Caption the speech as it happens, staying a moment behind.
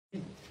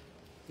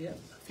Yeah,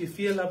 if you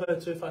feel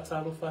about to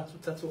fatalo fatu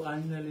tatu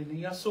aina le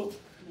niaso,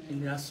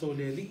 in niaso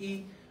le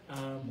li'i.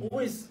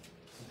 Always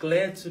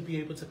glad to be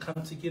able to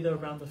come together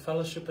around the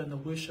fellowship and the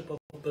worship of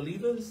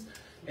believers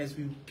as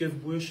we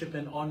give worship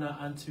and honor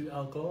unto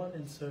our God.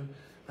 And so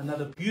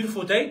another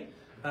beautiful day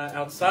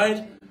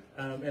outside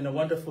and a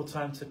wonderful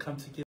time to come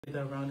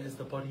together around as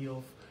the body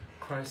of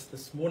Christ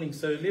this morning.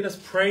 So let us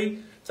pray.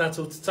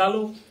 Tato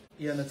tatalo,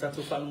 ia na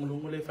tato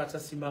whaangulungu le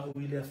whatasima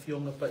ui le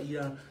fionga pa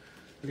ia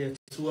le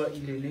tua i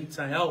le nei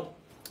tai au.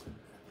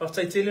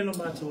 Whataitele no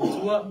mātou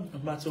tua,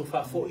 mātou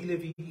whaafo i le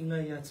vi inga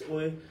ia te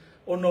oe,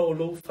 ono o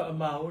lou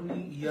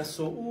whaamaoni ia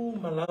so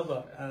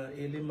malawa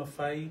e le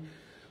mawhai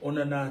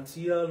ona nā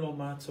tia lo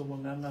mātou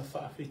wanganga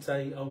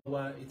whaafetai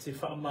aua i te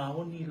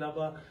whaamaoni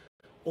lava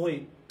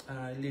oe.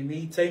 Le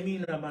nei taimi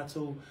na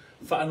mātou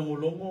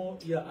whaanongolongo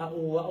ia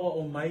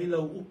o mai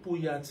lau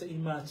upu ia te i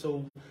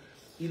mātou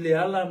i le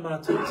ala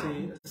mātou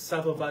te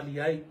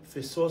savavali ai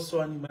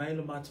whesoasoani mai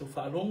lo mātou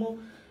whaalongo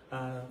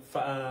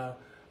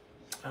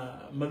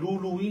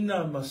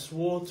maluluina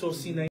masuoto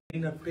sina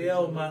ina prea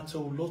o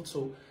mātou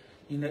loto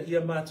ina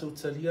ia mātou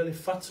talia le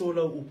whato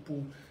lau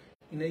upu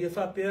ina ia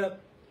whapea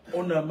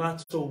ona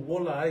mātou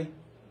wola ai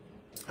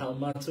au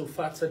mātou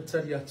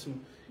whatari atu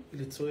i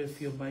le toe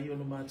fio mai o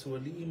no mātou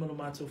ali'i ma no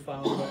mātou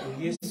whaonga o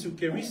Yesu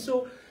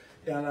Keriso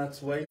e ana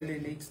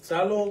tuaile nei te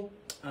talo.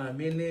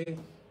 Amene.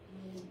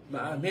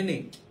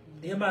 Amene.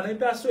 Ia mana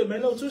paso e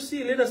melo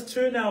tusi. Let us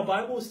turn our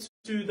Bibles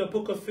to the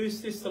book of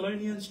 1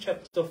 Thessalonians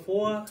chapter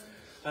 4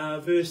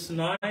 verse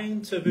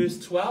 9 to verse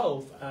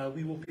 12.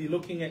 We will be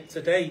looking at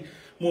today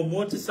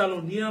more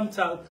Tesalonia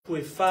ta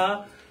pue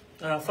fa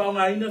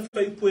whaonga ina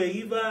whai pue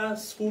iwa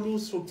skulu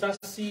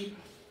sultasi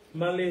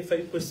male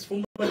whai pue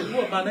sfunga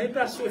mana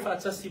ipa so e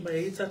whaatasi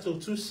mai e tatou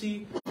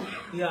tusi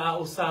ia a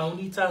o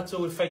sauni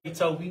tatou e whai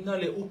tauina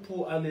le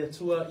upu a le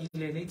atua i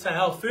le nei tai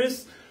au.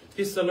 1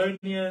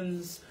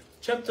 Thessalonians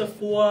chapter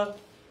 4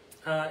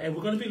 and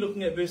we're going to be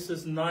looking at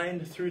verses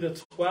 9 through to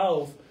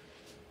 12.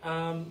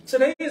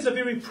 Today is a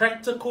very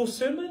practical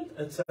sermon.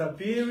 It's a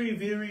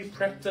very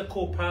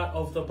practical part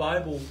of the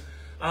Bible.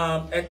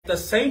 At the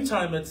same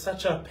time, it's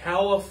such a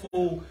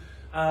powerful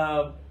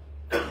part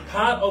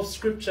of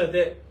Scripture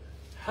that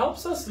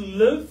helps us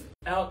live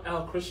out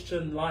our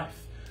Christian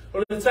life. O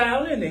le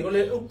taale nei, o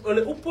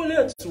le upu le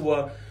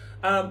atua,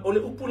 o le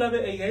upu lawe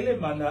e ele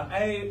mana,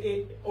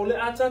 o le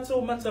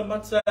atato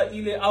mata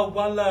i le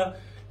awala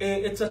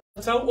e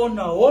tatau o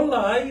na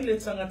ola ai le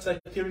tangata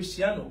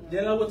Kerisiano.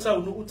 Le lawa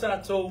tau no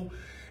utatou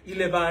i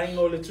le vaenga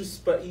o le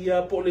tusipa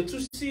ia, po le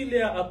tusi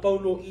lea a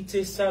Paulo i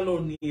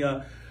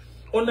Tesalonia.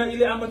 Ona i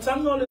le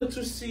amatanga o le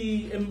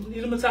tusi i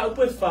le mata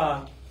upu e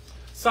wha.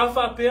 Sa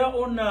whapea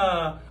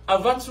ona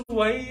avatu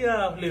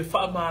waia le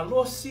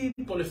whaamalosi,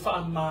 po le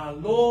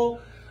whaamalo,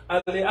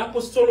 a le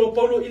apostolo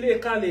Paulo i le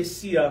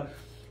ekalesia.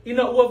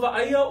 Ina ua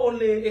vaaia o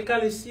le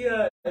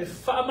ekalesia e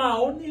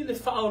whaamaoni le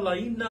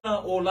whaolaina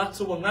o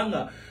latu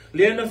wanganga.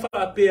 Le ana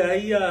whaapea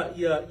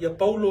ia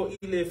Paulo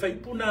i le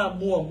whaipuna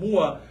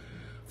mua.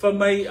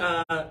 Whamai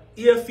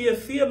ia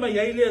fia mai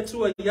aile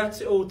atua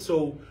iate o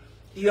tau.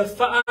 Ia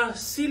wha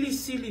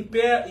sili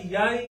pea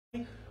iai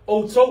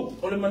o tau.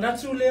 O le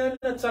manatu lea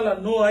na tala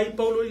no ai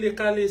Paulo i le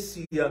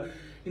kalesia.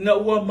 Ina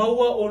ua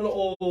maua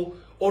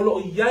o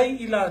lo iai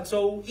i la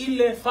tau i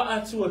le wha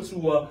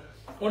atua.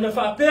 Ona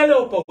wha pea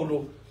leo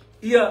Paulo.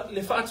 Ia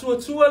le wha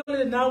atua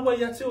le nawa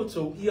iate o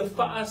tau. Ia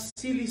wha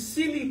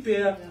sili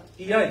pea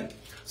iai.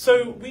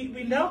 So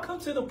we now come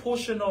to the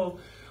portion of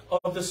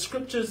the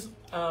scriptures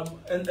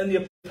in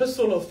the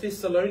epistle of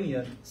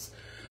Thessalonians.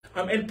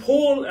 And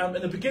Paul,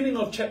 in the beginning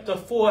of chapter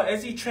 4,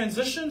 as he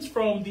transitions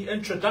from the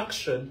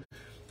introduction,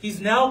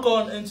 he's now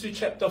gone into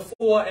chapter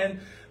 4, and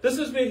this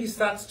is where he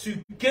starts to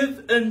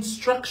give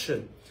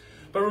instruction.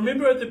 But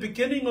remember, at the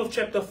beginning of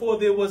chapter 4,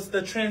 there was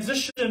the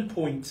transition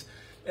point.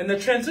 And the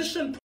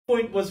transition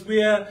point was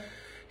where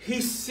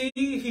he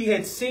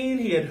had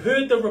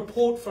heard the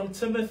report from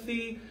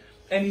Timothy,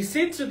 and he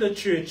said to the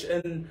church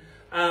in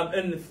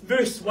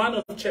verse 1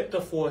 of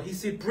chapter 4, he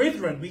said,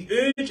 "Brethren, we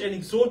urge and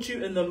exhort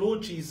you in the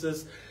Lord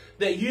Jesus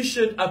that you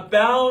should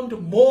abound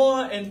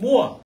more and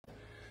more."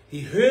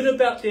 He heard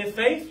about their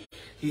faith.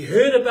 He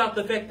heard about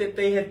the fact that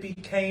they had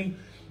become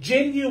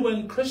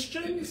genuine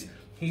Christians.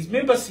 He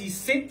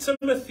sent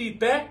Timothy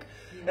back,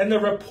 and the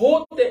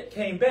report that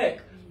came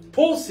back,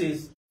 Paul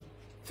says,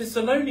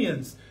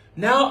 "Thessalonians,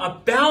 now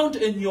abound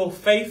in your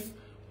faith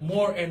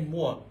more and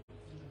more."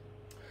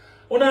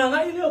 Ona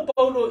ngai leo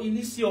Paulo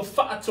inisi o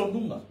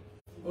whaatonunga.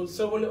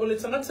 So ole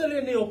tangata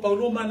le ne o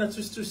Paulo mana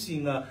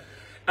tustusinga.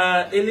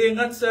 Ele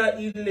ngata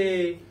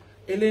ile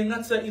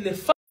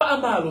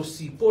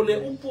whaamalosi po le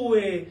upu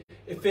e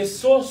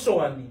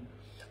whesosoani.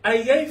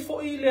 Ai ei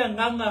fo ile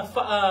nganga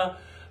wha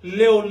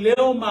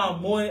leo ma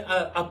moe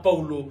a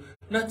Paulo.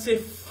 Na te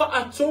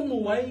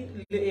whaatonu ai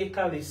le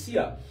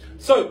ekalesia.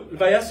 So,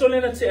 vai aso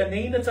lena te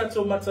aneina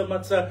tato mata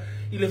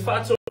i le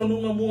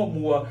whaatonunga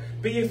mua.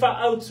 Pe e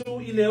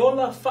whaautu i le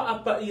ola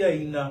whaapa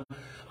iaina.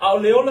 A o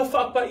le ola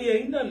whaapa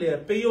iaina lea.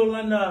 Pe o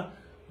lana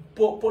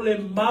po le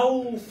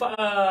mau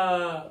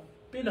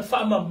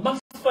whaama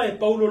mafu mafa e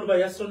Paulo le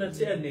vai aso na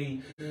te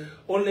anei,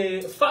 o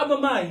le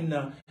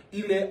whaamamaina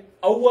i le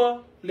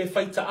aua le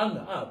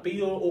whaitaanga.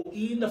 Pe o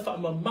ina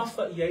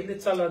whaamamafa i ai le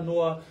tala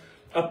noa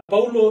a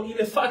Paulo i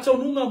le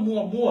whaataununga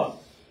mua.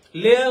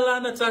 Lea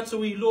lana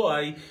tātou I loa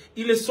ai,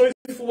 I le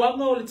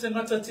soifuanga o le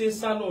tangata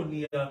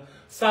Tesalonia,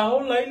 sa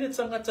ola I le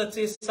tangata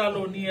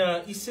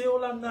Tesalonia, I se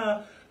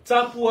olanga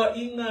tāpua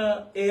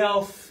inga e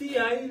au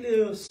fia I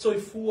le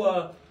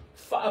soifua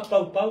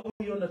whaapaupau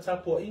I ona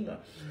tāpua inga.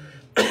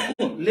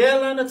 Lea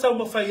lana tau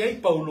mawhai ai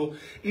Paulo,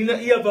 ina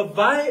ia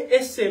vavae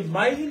ese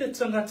mai le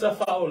tangata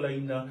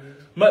whaolaina,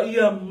 ma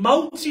ia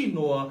mauti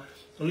noa,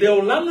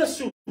 leolanga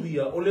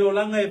suhia, o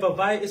leolanga e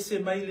vavae ese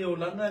mai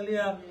leolanga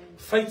lea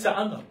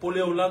whaitaanga, po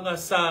leolanga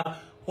sa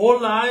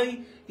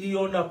holai I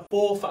ona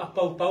pō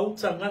whaapaupau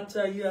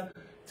tangata ia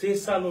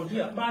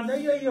Tesalonia. Mana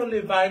ia I o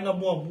le vaenga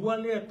mua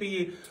lea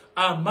pe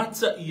a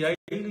mata I ai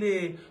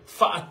le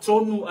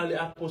whaatonu a le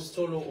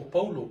apostolo o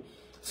Paulo.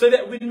 So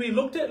that when we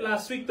looked at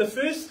last week, the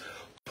first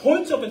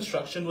point of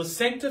instruction was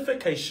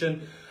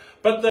sanctification,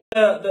 but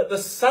the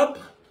sub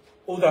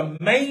or the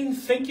main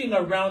thinking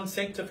around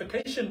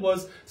sanctification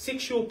was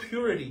sexual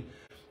purity.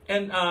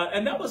 And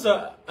that was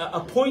a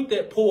point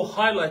that Paul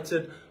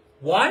highlighted.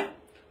 Why?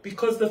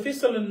 Because the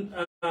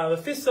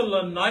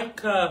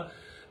Thessalonica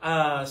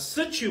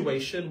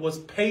situation was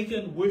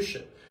pagan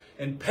worship.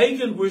 And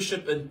pagan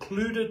worship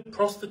included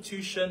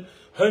prostitution,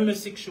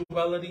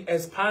 homosexuality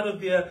as part of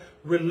their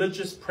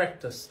religious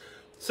practice.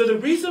 So the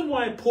reason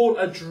why Paul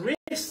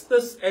addressed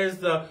this as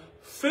the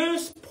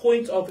first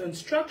point of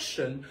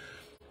instruction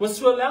was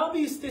to allow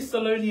these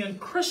Thessalonian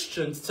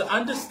Christians to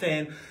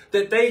understand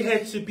that they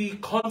had to be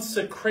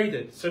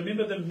consecrated. So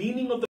remember, the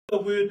meaning of the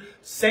word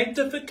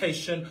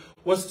sanctification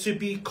was to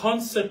be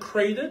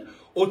consecrated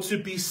or to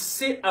be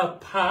set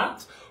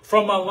apart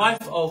from a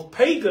life of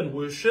pagan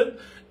worship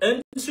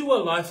into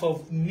a life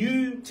of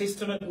New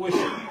Testament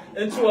worship,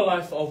 into a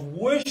life of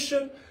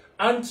worship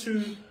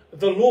unto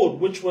the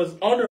Lord, which was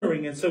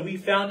honoring. And so we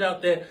found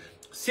out that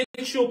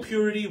sexual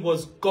purity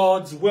was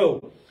God's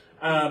will.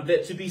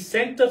 That to be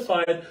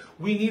sanctified,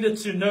 we needed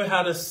to know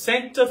how to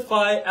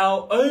sanctify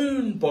our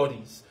own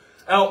bodies,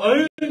 our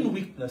own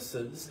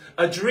weaknesses,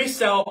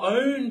 address our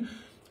own,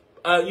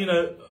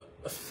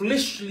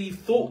 fleshly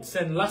thoughts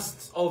and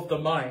lusts of the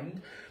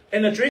mind,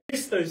 and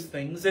address those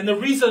things. And the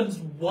reasons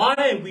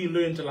why we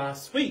learned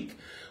last week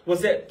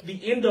was at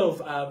the end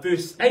of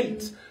verse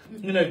 8,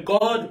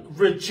 God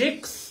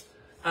rejects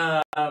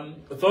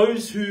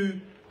those who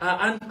are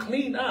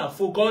unclean.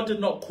 For God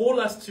did not call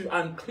us to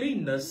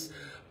uncleanness,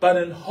 but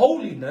in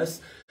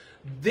holiness.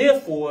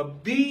 Therefore,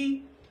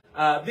 he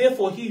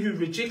who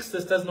rejects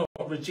this does not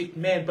reject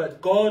man,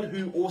 but God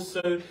who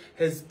also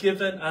has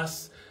given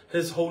us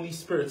his Holy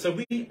Spirit. So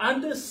we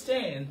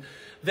understand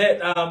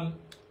that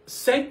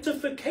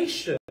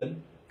sanctification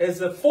as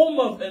a form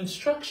of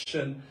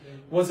instruction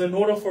was in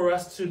order for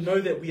us to know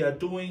that we are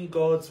doing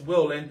God's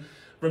will. And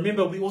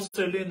remember, we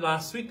also learned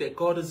last week that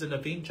God is an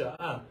avenger,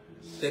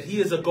 that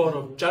he is a God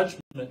of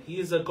judgment.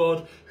 He is a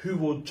God who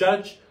will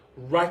judge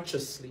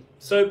righteously.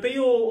 So pe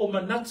o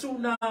manatu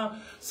na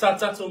sa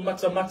tatou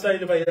mata I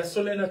le vai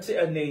asolena te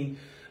anei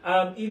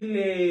I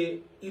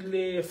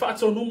le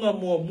whaatonunga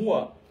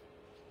mua.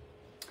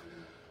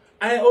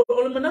 Ai o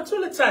le manatu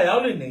le tai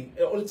aule nei.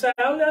 O le tai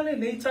aule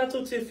nei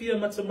tatou te fia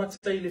mata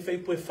I le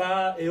whaipoe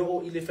wha e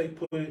o I le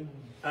whaipoe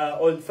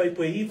o le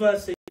whaipoe iwa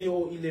se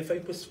o I le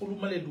whaipoe sefulu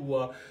ma le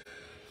lua.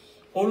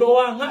 O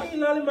loa ngai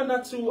la le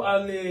manatu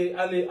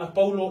a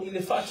Paulo I le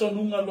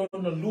whaatonunga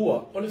lona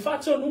lua. O le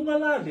whaatonunga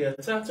la lea,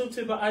 tātou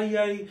te vaai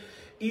ai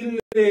I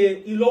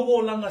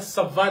logo langa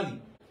savali.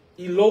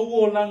 I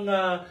logo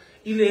langa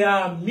I le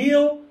a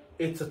mio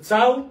e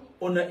tatau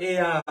ona e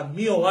a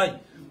mio ai.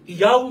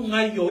 I au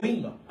ngai o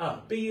inga.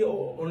 Pe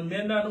o le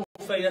mena no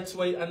whai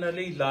atu ai ana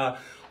leila.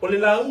 O le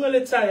launga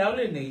le tai au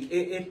le nei,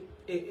 e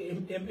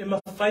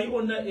mawhai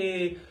ona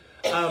I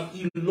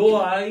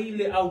loa ai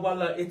le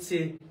awala e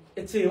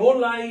te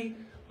olai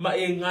ma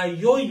e ngai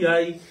yoi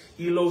ai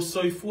I lo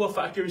soifua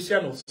wha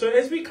Kerisiano. So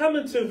as we come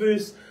into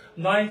verse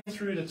 9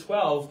 through to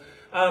 12,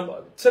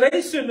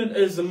 today's sermon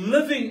is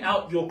living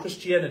out your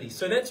Christianity.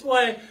 So that's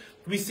why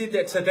we said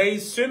that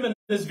today's sermon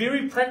is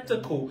very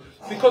practical,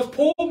 because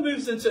Paul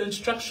moves into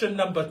instruction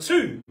number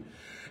 2.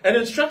 And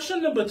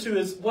instruction number 2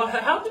 is, well,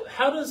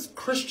 how does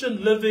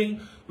Christian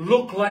living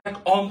look like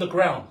on the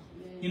ground?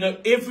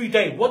 Every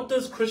day. What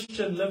does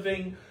Christian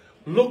living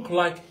look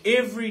like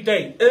every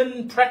day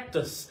in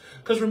practice?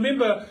 Because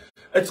remember,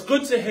 it's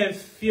good to have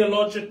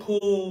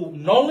theological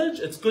knowledge.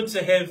 It's good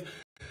to have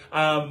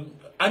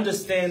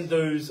understand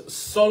those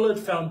solid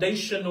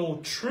foundational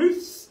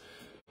truths.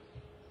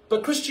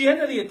 But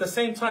Christianity at the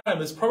same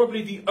time is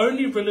probably the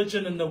only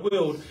religion in the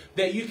world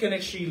that you can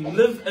actually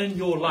live in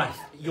your life,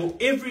 your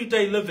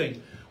everyday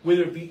living,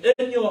 whether it be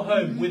in your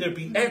home, whether it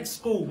be at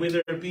school,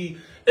 whether it be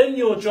in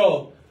your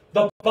job.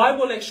 The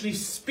Bible actually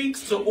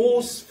speaks to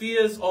all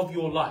spheres of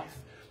your life.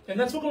 And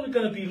that's what we're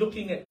going to be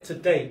looking at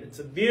today. It's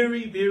a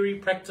very, very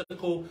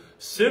practical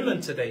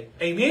sermon today.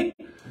 Amen?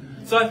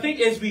 So I think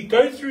as we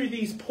go through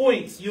these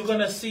points, you're going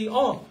to see,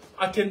 oh,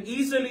 I can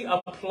easily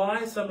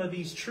apply some of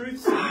these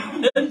truths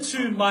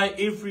into my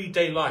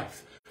everyday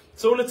life.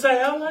 So le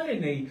tai au hale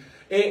nei,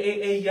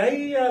 e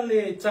iaia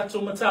le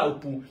tato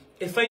mataupu,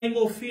 e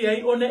whaingo fia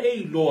i ona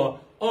e loa,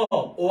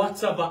 o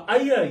ata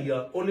vaaia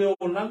ia, o le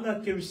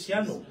olanga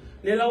Kerisiano.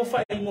 Le lau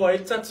whaingo e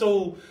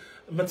tato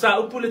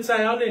mataupu le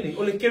tai au le nei,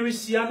 o le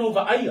Kerisiano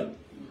vaaia.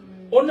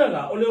 Ona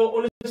la, o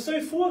le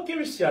soifua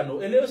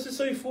Kerisiano, e leo se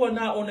soifua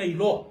na ona i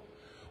loa.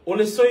 O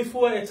le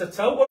soifua e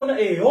tatau, ona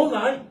e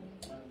ola ai.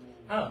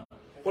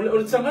 O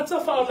le tangata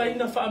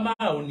whaolaina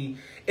whaamaoni,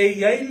 e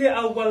iaile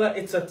au wala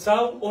e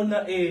tatau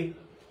ona e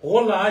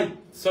ola ai.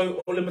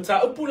 So, o le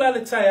mata upula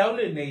le tai au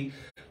le nei,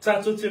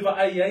 tato te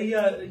vaaia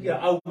ia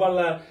au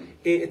wala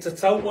e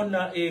tatau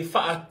ona e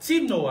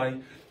whaatino ai,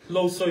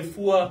 lo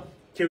soifua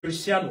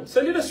Kerisiano.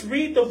 So let us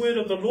read the word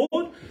of the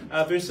Lord,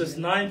 verses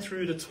 9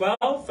 through to 12.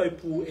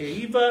 Whaipu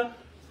e iwa,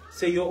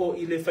 se yo o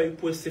ile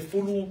whaipu e se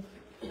fulu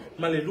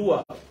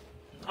malelua.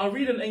 I'll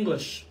read in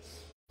English.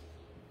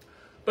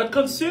 But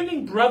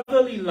concerning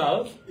brotherly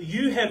love,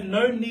 you have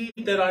no need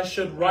that I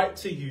should write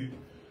to you.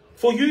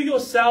 For you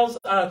yourselves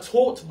are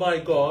taught by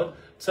God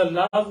to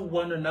love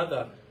one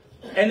another.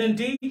 And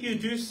indeed you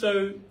do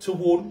so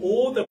toward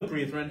all the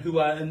brethren who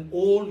are in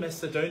all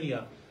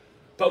Macedonia.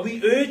 But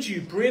we urge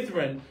you,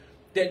 brethren,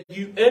 that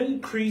you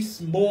increase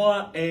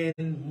more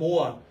and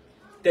more,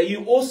 that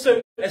you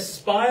also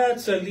aspire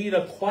to lead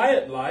a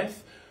quiet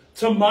life,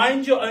 to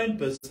mind your own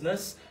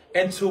business,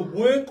 and to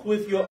work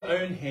with your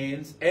own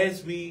hands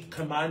as we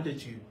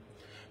commanded you,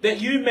 that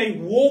you may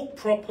walk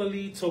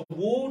properly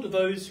toward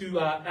those who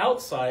are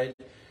outside,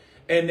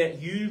 and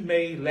that you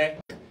may lack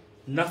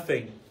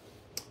nothing.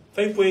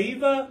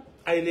 Whaipueiva,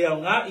 ai leo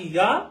ngā i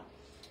ia.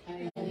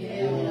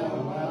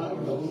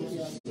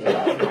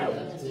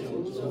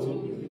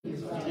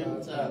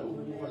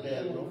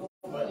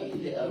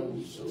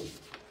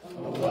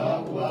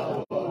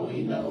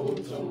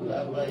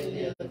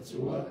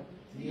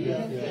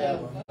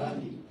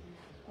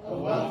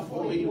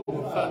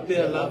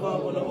 Pea lava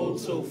ona o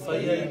tō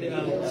whaia i le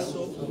au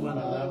so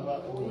umana,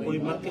 oi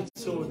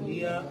maketo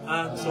nia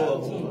a toa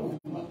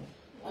uma.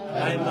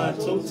 Ai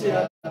mātou te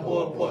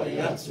apoa poa i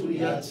atu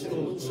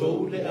o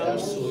tō le au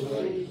so,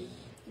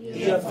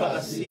 ia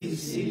whaasiri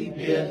siri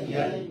pea i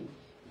ai.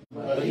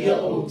 Ma ia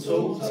o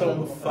tō tau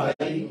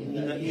mawhai,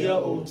 ina ia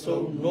o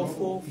tō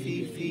nofo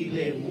fi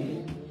le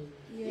mu.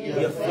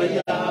 Ia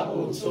whaia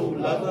o tō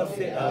lava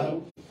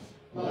wheau,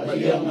 ma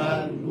ia ngā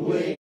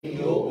lue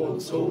i o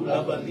tō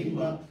lava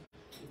lima.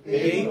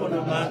 Ei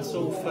ona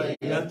mātou whai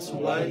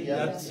atu ai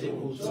ate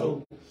o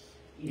tō.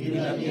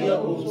 Ina ia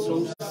o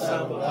tō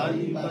sawa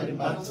ali ma le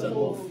mata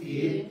o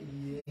fie,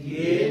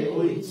 ie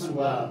o i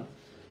tua.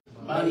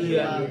 Ma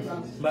ia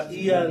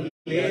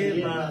le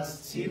ma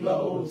tiva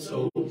o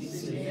tō i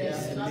se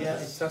mea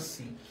e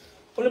sasi.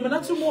 O le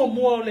manatu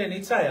mua o le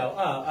ni tai au,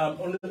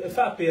 o le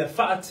whapea,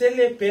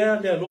 whaatele pea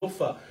le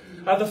alofa.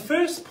 The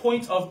first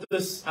point of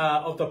this,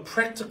 of the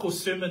practical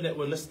sermon that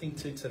we're listening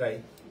to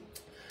today,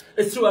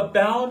 is to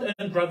abound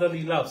in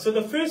brotherly love. So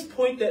the first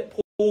point that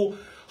Paul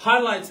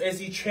highlights as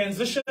he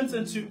transitions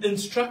into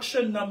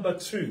instruction number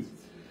 2.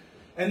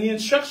 And the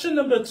instruction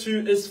number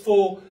 2 is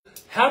for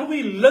how do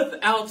we live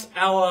out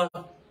our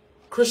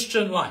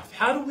Christian life?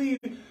 How do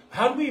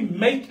we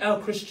make our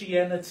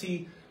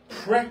Christianity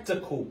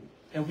practical?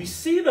 And we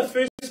see the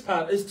first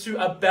part is to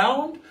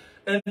abound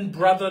in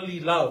brotherly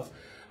love.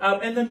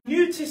 And the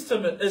New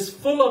Testament is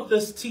full of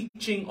this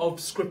teaching of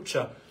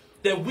Scripture,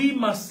 that we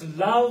must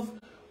love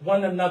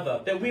one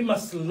another, that we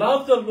must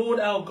love the Lord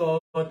our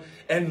God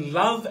and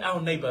love our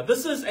neighbor.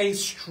 This is a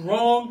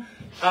strong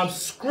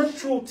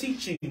scriptural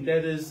teaching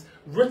that is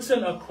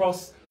written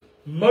across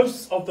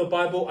most of the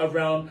Bible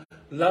around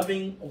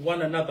loving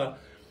one another.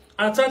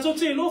 Tātou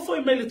te lofo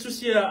I mele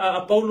tusia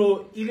a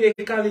Paulo I le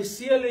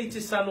ekalesia le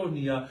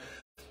Tesalonia,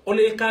 o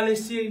le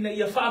ekalesia ina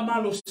ia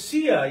whaamalo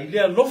sia I le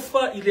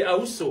alofa I le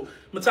auso.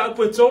 Mata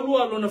pue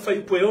tolua lona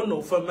whai pue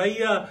ono,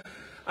 whamaia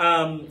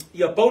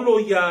ia Paulo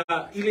ia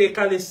I le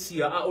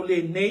ekalesia, a o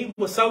le nei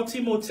wa sau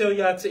Timoteo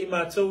ia te I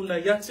mātou na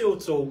ia te o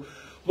tō.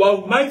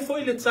 Wau mai fo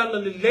I le tala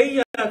le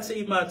leia te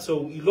I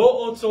mātou, I lo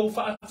o tō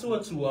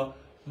whaatuatua,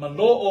 ma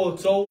lo o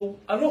tō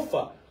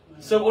alofa.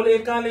 So o le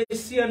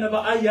ekalesia na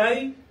wa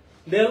ai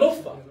le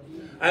alofa.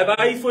 Ai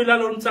vai foi lá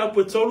no tau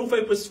po tolu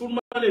foi po sfuma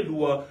le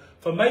lua.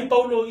 Fa mai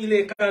Paulo I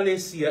le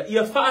ekalesia.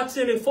 Ia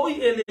faatele foi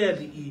ele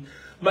ali.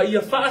 Ma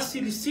ia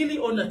faasili sili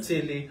ona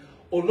tele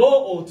o lo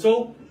o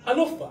tō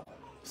alofa.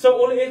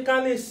 So o le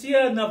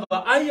ekalesia na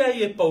va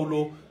ai e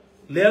Paulo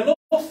le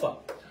alofa.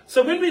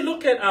 So when we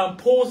look at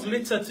Paul's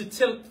letter to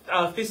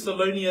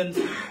Thessalonians,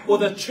 or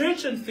the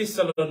church in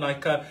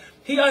Thessalonica,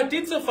 he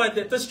identified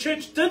that this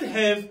church did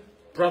have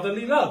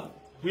brotherly love.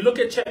 We look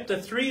at chapter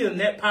 3 in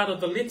that part of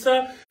the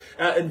letter.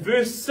 In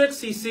verse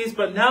 6 he says,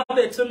 but now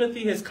that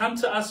Timothy has come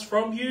to us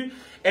from you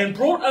and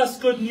brought us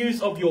good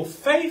news of your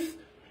faith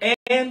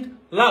and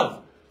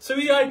love. So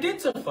he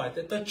identified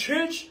that the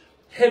church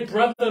had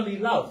brotherly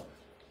love.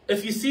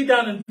 If you see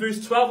down in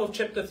verse 12 of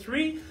chapter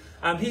 3,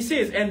 He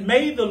says, and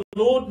may the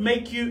Lord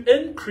make you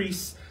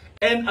increase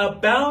and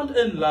abound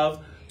in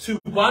love to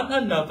one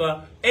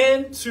another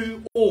and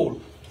to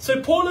all.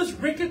 So Paul is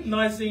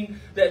recognizing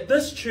that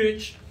this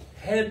church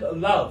had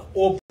love,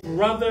 or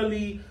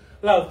brotherly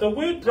love. The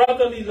word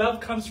brotherly love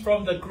comes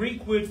from the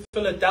Greek word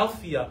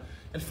Philadelphia.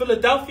 And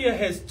Philadelphia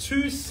has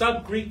two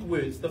sub-Greek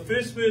words. The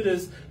first word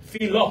is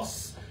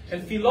philos.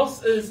 And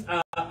philos is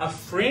a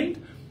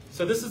friend.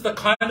 So this is the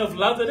kind of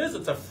love it is.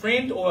 It's a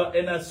friend or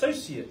an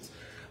associate.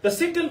 The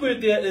second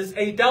word there is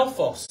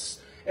adelphos.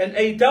 And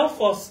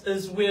adelphos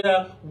is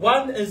where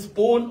one is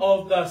born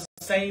of the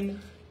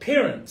same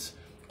parent.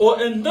 Or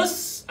in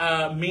this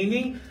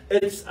meaning,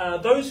 it's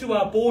those who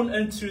are born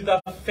into the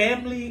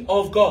family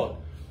of God.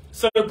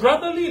 So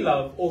brotherly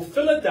love, or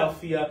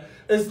Philadelphia,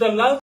 is the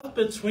love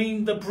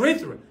between the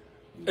brethren.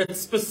 It's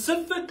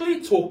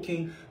specifically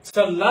talking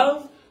to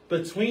love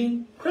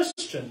between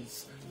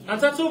Christians. Ang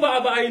tatuwa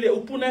aba ay le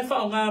upunay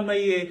fa nga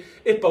may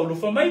Paulo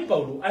fa may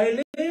Paulo ay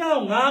le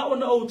nga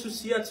ona o tu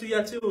sia tu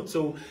ya te o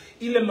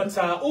ile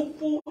mata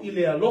upu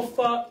ile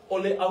alofa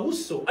ole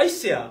auso ai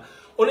sia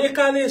ole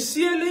kale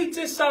sia le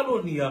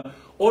Tesalonia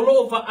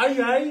olo va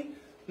ai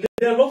le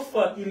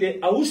alofa ile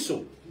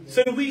auso.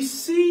 So we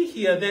see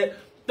here that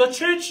the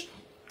church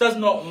does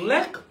not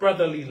lack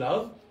brotherly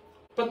love,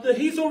 but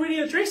he's already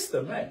addressed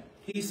them. Right?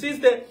 He says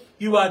that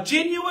you are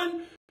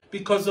genuine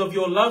because of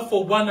your love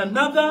for one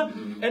another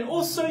and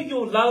also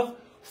your love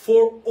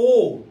for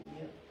all.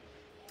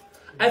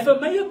 Ai fa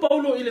mai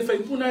Paulo ile fa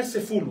ipuna se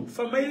fulu.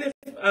 Fa mai le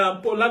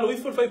po lalo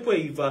ifo fa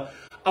ipoiva.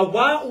 A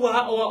wa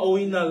o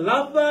ina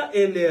lava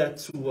ele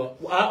atua.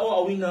 Wa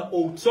o ina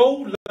o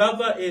tou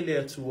lava ele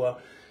atua.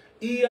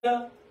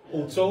 Ia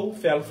o tou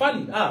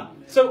felfani.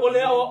 So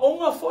ole o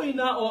onga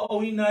foina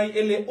o ina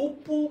ele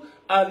upu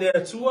a le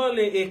atua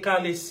le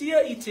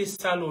ekalesia I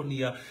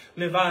Tesalonia.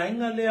 Le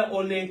vaenga le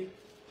ole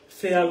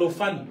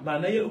fealofani.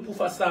 Mana ia upu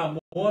fa sa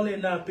mole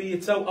na pe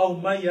tau au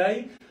mai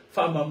ai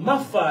fa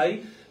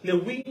mamafai le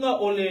winga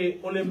ole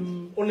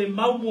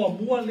maumua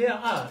mua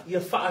lea ia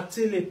fa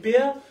atele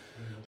pea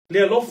le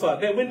alofa.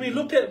 That when we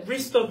look at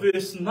rest of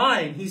verse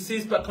 9, he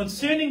says, but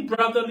concerning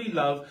brotherly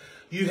love,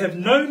 you have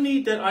no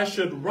need that I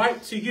should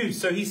write to you.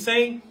 So he's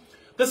saying,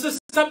 this is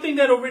something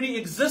that already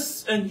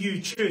exists in you,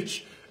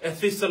 church at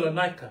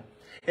Thessalonica.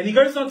 And he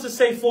goes on to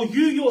say, for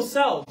you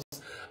yourselves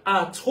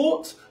are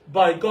taught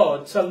by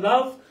God to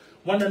love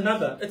one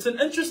another. It's an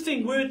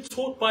interesting word,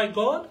 taught by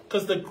God,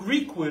 because the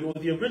Greek word, or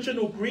the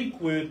original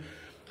Greek word,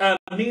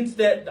 means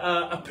that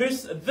a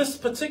person, this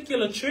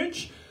particular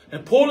church,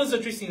 and Paul is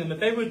addressing them,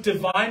 that they were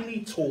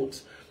divinely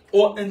taught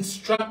or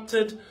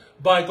instructed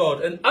by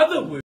God. In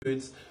other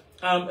words,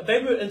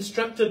 they were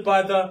instructed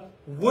by the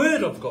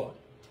Word of God.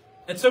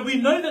 And so we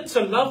know that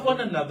to love one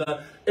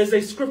another is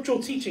a scriptural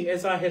teaching,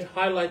 as I had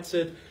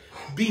highlighted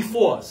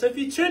before. So if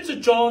you turn to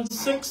John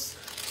 6,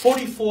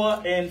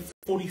 44 and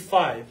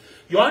 45.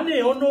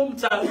 Ioane ono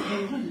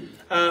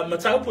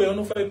mataupu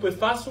ono fai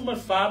fasuma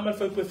fama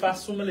fai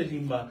fasuma le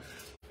lima.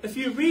 If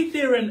you read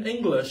there in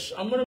English,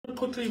 I'm going to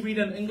quickly read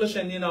in English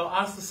and then I'll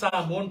ask the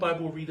Samoan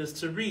Bible readers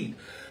to read.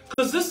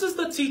 Because this is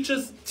the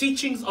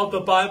teachings of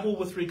the Bible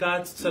with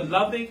regards to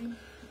loving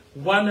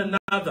one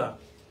another.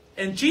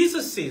 And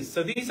Jesus says,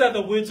 so these are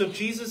the words of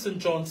Jesus in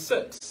John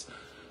 6.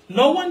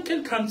 No one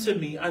can come to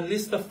me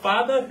unless the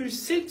Father who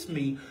sent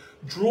me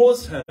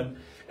draws him,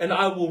 and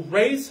I will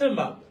raise him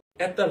up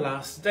at the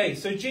last day.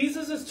 So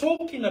Jesus is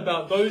talking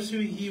about those who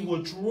he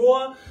will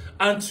draw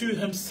unto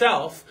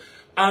himself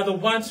are the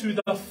ones who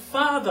the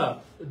Father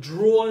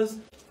draws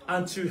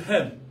unto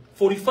him.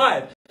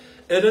 45.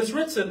 It is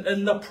written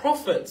in the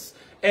prophets,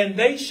 and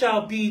they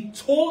shall be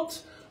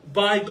taught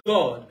by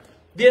God.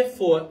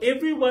 Therefore,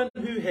 everyone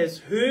who has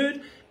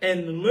heard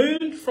and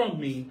learned from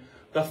me,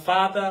 the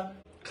Father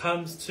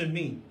comes to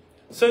me.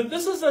 So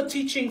this is a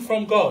teaching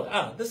from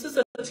God. This is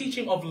a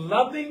teaching of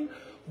loving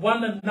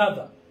one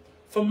another.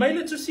 For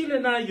meile tu sile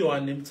na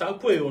Ioanim tau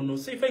poe ono,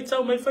 se fai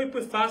tau mai fai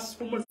poe fas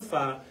puma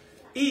fa,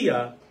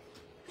 ia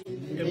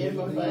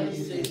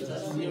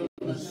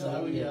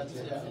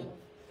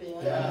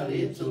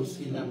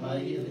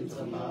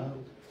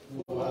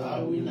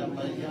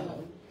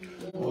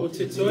o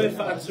te toe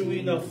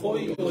whaatuina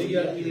foi o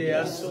ia I le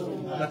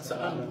aso na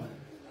taana.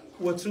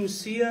 Ua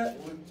tūsia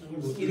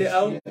I le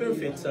au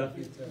perfeta,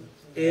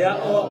 e a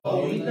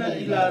o ina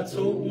I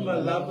lātou uma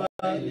lava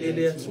e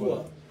le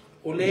atua.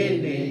 O le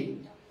nei,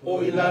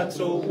 o I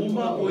lātou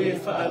uma o e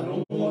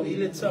whaalongo I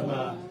le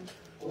tama,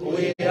 o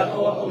e a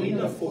o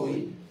ina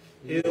foi,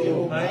 e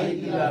o mai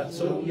I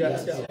lātou ia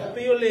te au.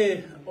 Peo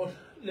le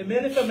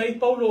mele ka mei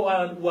Paulo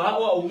a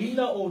ua o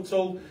ina o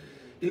tau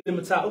I le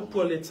mata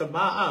upu le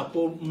tama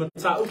po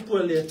mata upu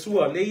le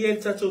atua, le ie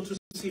tatou tu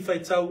si fai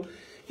tau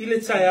I le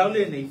tai au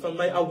le nei, wha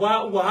mai a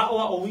ua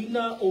o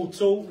ina o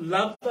tau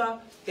lava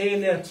e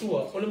le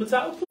atua. O le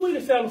mata upu I le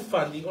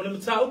whalofani, o le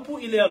mata upu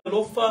I le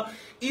alofa,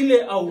 I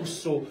le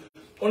auso,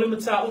 o le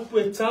mata upu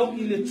e tau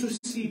I le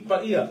tusi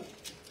pa ia.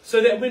 So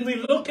that when we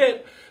look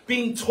at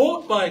being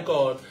taught by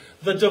God,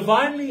 the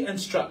divinely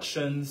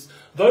instructions,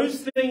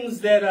 those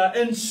things that are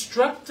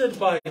instructed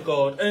by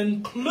God,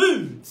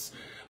 includes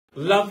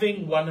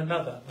loving one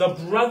another, the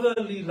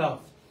brotherly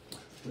love.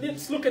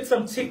 Let's look at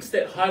some texts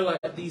that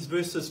highlight these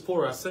verses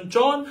for us. In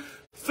John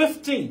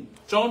 15,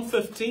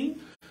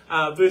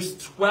 verse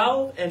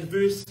 12 and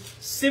verse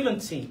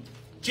 17,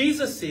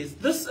 Jesus says,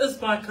 "This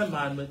is my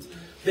commandment,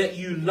 that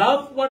you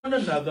love one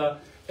another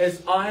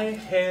as I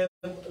have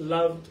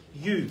loved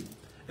you."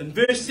 In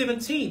verse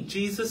 17,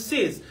 Jesus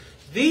says,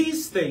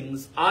 "These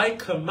things I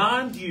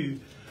command you,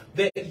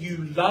 that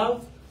you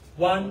love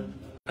one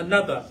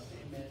another."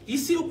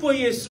 Isi upo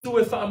Yesu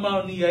e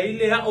whaamau ni ai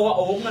lea oa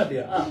onga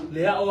lea.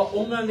 Lea oa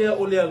onga lea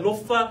o lea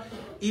lofa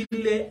i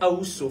le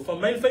auso.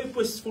 Whamai whai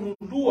upo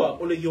sfurulua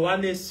o le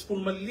Ioanes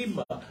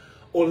fulmalima.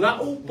 O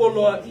lau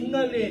poloa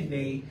inga le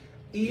nei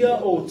ia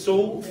o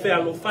tau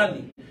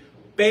whealofani.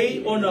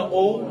 Pei ona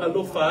o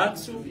alofa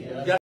atu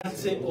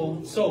yate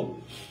o tau.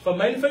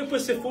 Whamai whai upo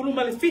se fulu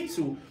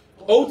malefitu.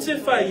 O te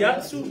whai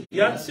atu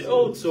yate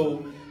o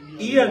tau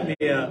ia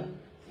mea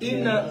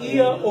ina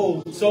ia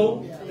o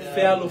tau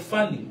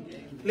whealofani.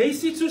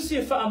 Leisi tu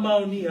se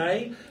whaamau ni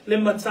ai, le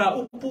mata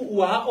upu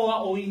ua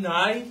o ina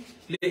ai,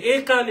 le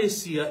eka le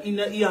sia,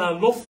 ina ia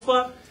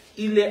alofa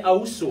i le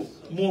auso.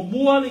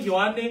 Mua le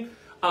Ioane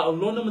a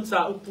olona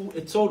mata upu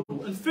e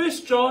tolu. In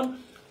 1 John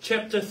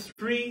chapter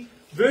 3,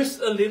 verse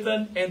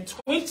 11 and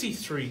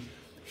 23,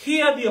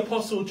 here the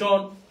Apostle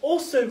John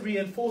also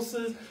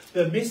reinforces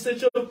the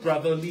message of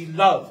brotherly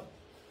love.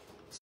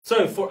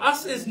 So, for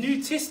us as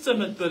New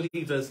Testament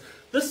believers,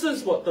 this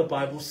is what the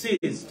Bible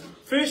says.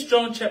 1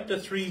 John chapter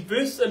 3,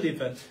 verse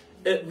 11,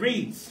 it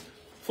reads,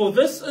 "For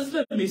this is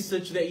the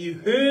message that you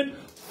heard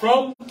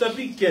from the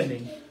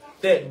beginning,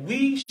 that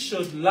we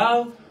should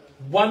love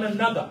one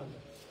another."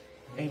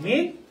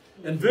 Amen?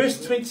 In verse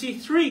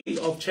 23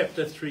 of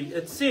chapter 3,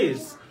 it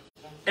says,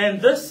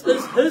 "And this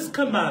is his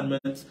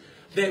commandment,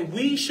 that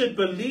we should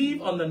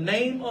believe on the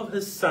name of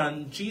his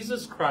Son,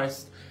 Jesus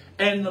Christ,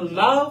 and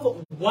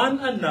love one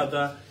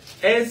another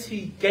as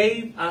he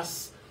gave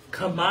us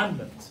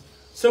commandment."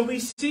 So we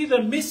see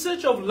the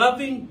message of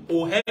loving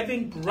or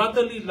having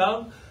brotherly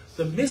love,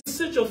 the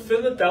message of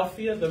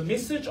Philadelphia, the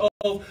message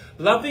of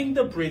loving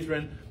the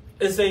brethren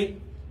is an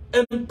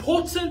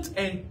important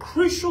and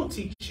crucial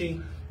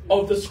teaching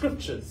of the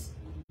scriptures.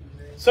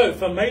 So,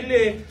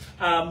 whamaile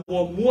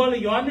mua le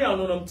Ioane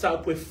alona mta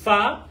upe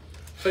wha,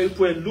 whai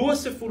upe lua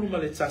se fulu ma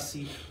le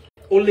tasi,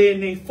 o le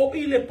nei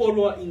fo'i le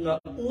poloa i ngā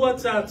ua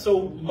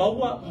tātou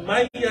maua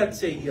mai a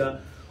te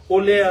ia, o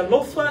le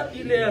alofa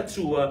i le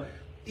atua,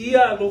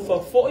 ia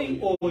alofa fo'i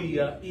o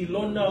ia i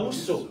lona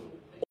uso.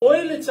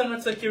 Oe le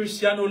tangata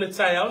Kerisiano le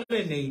tai au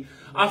le nei,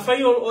 a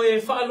whai o e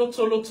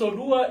whaaloto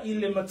lua i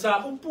le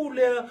mata upu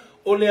lea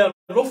o le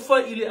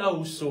alofa i le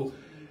auso.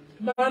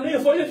 Mana e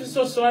fo'i le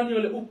fisosoani o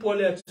le upu o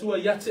le atua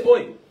iate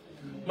oi.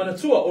 Mana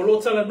tua o lo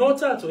tala no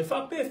tātou, e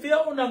whape whea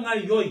o na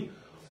ngai oi.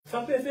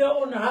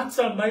 Whapewhea o na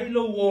hata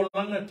mailo o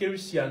langa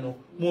Kerisiano.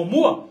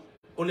 Mua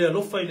o le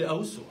alofa i le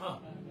auso.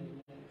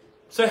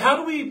 So how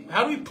do we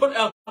put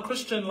our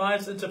Christian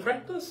lives into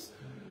practice?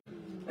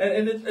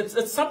 And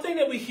it's something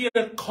that we hear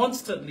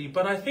constantly,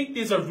 but I think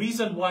there's a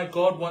reason why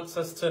God wants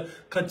us to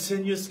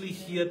continuously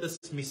hear this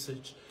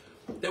message.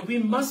 That we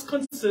must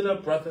consider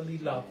brotherly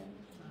love.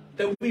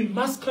 That we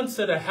must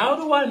consider, how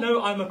do I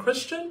know I'm a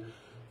Christian?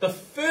 The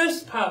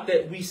first part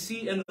that we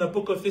see in the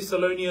book of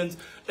Thessalonians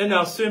in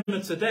our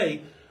sermon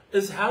today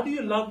is, how do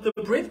you love the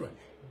brethren?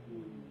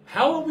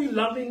 How are we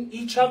loving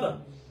each other?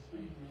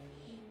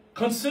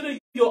 Consider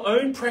your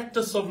own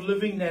practice of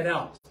living that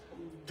out.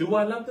 Do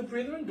I love the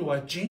brethren? Do I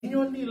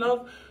genuinely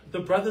love the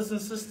brothers and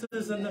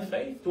sisters in the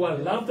faith? Do I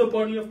love the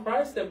body of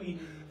Christ that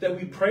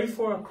we pray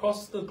for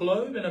across the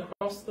globe and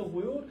across the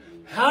world?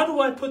 How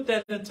do I put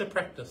that into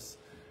practice?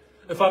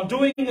 If I'm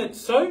doing it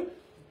so,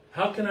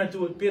 how can I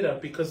do it better?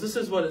 Because this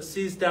is what it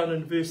says down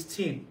in verse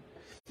 10.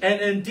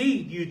 "And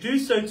indeed, you do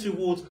so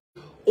towards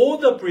all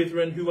the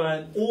brethren who are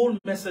in all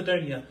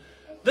Macedonia."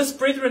 This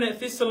brethren at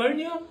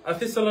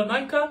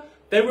Thessalonica,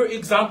 they were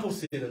example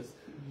setters.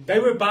 They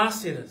were bar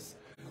setters.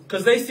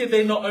 Because they said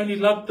they not only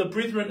loved the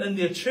brethren in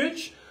their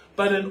church,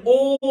 but in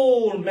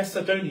all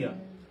Macedonia.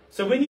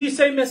 So when you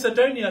say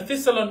Macedonia,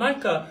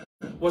 Thessalonica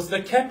was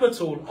the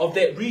capital of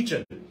that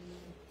region.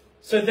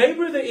 So they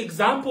were the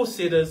example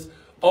setters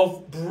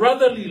of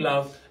brotherly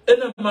love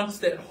in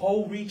amongst that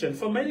whole region.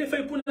 For mele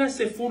fai puna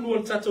se fulu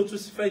o tatou tu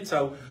se fai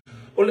tau.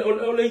 O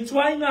le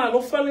ituai ngā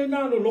lofa le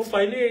nā lo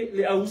lofa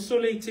le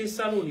auso le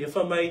Tesalonia.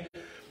 For mai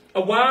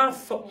a wā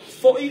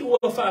fo'i ua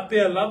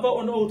whaapea lava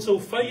o na o tau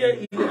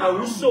whaia i le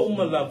auso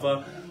uma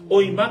lava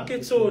o I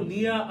maketo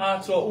nia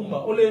atoa uma.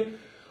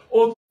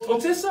 O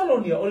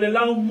Tesalonia, o le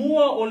lau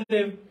mua o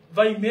le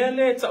vai mea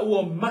le ta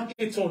ua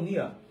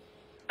Maketonia.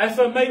 Ai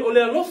wha mai o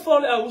le alofa o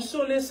le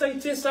auso le sai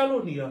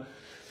Tesalonia.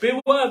 Pe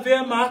ua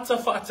vea maata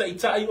whaata I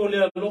tai o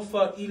le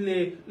alofa I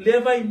le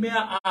vai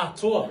mea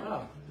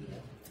atoa.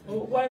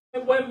 Wai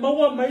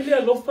maua mai le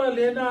alofa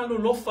le na alo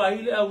lofa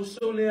I le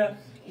auso le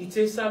I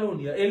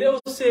Tesalonia. E leo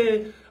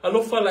se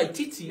alofa lai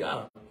titi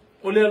a.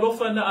 O le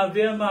alofa na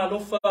avea ma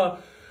alofa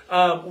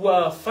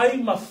ua whai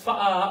ma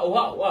wha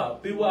o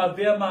pe ua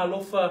vea ma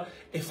alofa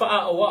e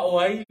wha o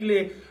ai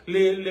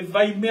le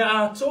vai mea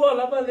atoa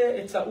lava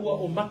le e ta ua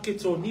o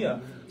Maketonia.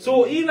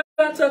 So i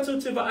la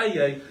tatou te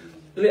vaaia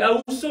le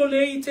auso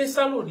le I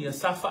Tesalonia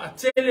sa wha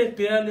atele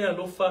pea le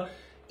alofa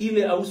I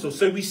le auso.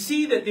 So we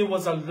see that there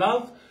was a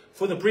love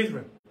for the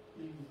brethren.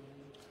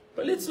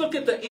 But let's look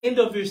at the end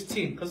of verse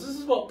 10, because this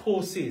is what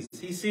Paul says.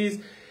 He says,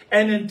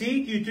 and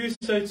indeed you do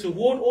so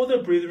toward all the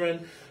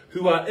brethren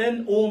who are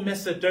in all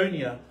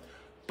Macedonia.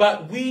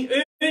 But we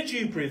urge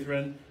you,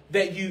 brethren,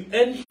 that you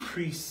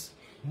increase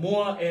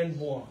more and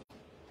more.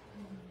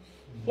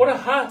 What a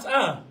heart,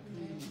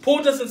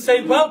 Paul doesn't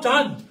say, well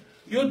done.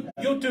 You're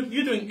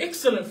doing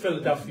excellent,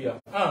 Philadelphia.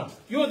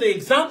 You're the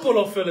example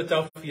of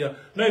Philadelphia.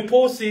 No,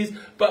 Paul says,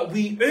 but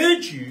we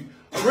urge you,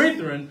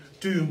 brethren,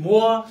 do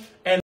more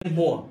and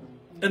more.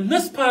 In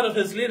this part of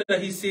his letter,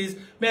 he says,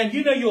 man,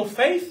 you know your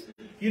faith.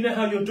 You know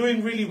how you're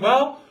doing really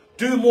well.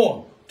 Do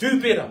more. Do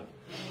better.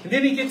 And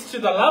then he gets to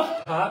the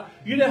love part.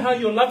 You know how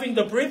you're loving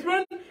the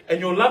brethren and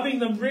you're loving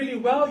them really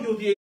well. You're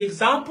the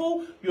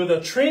example. You're the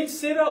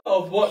trendsetter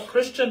of what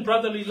Christian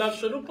brotherly love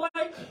should look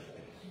like.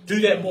 Do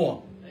that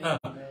more.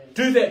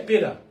 Do that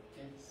better.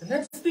 And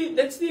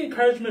that's the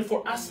encouragement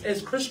for us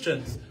as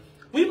Christians.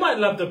 We might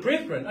love the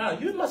brethren.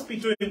 You must be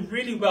doing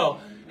really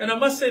well. And I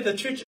must say the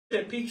church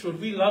at Peachwood,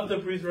 we love the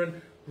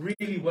brethren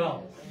really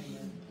well.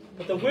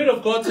 But the word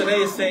of God today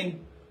is saying,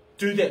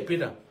 do that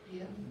better.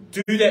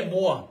 Do that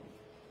more.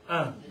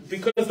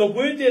 Because the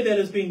word there that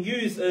is being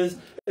used is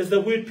the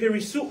word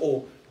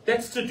perisuo.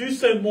 That's to do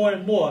so more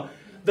and more.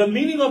 The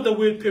meaning of the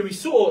word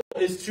perisuo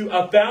is to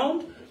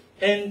abound,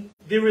 and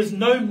there is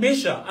no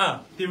measure.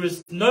 There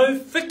is no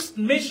fixed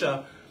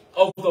measure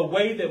of the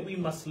way that we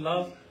must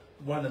love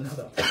one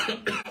another.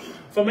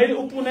 For me,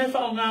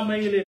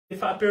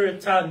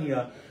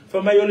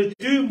 for me,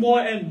 do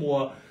more and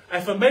more. I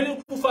for me,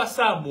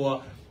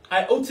 more.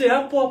 I ote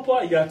apo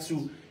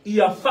yatu.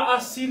 Ia faa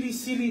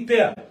sili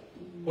pea.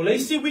 O le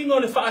isi wingo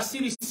le faa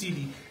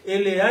sili.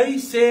 Ele ai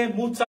se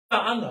muta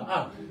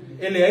anga.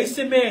 Ele ai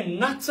se me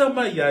ngata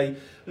mai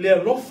le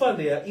alofa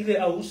lea ile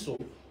auso.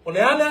 O le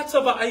ale ata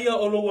vaaia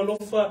o lo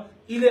alofa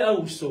ile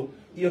auso.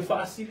 Ia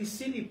faa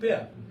sili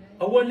pea.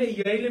 Awane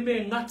ia ile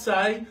me ngata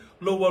ai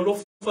lo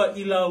alofa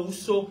ile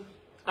auso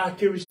a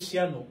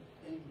Kerisiano.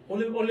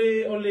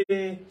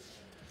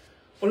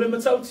 Ole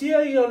matautia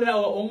I ole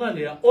awa onga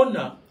lea,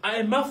 ona, a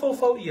e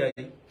mafau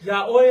iai,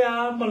 ya oe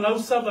a malau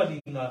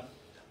savalinga,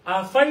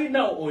 a whai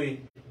na oe,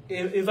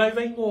 e vai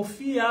ngō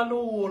fi alo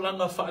o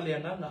langa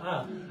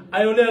whaaleanganga,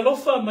 ai ole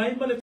alofa mai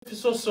ma le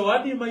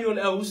fisosoani mai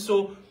ole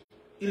auso,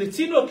 I le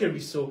tino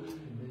keriso,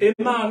 e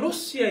ma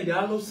alosia I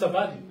alo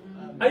savali.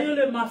 Ai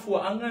ole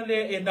mafua anga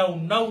le e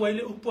nau ai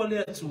le upo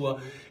le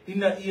atua,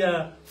 ina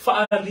ia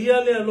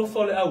whaalia le alofa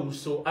ole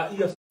auso, a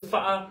ia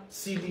wha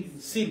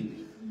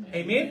sili.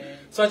 Amen.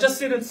 So I just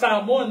said in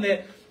Samoan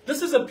that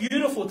this is a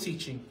beautiful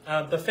teaching.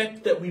 The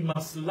fact that we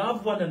must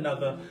love one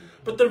another.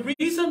 But the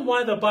reason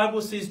why the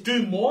Bible says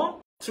do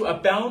more, to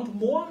abound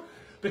more,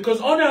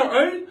 because on our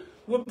own,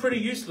 we're pretty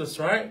useless,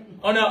 right?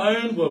 On our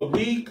own, we're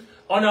weak.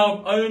 On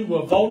our own,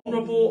 we're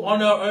vulnerable.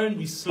 On our own,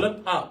 we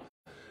slip up.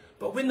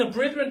 But when the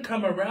brethren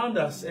come around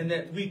us and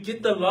that we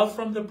get the love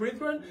from the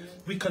brethren,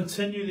 we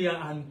continually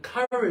are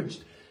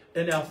encouraged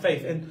in our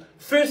faith. And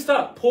first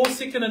up, Paul's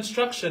second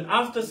instruction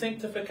after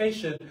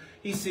sanctification,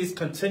 he says,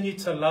 continue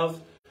to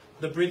love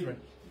the brethren.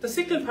 The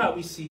second part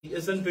we see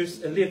is in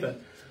verse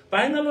 11. For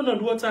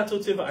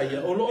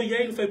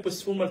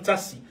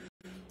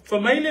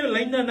my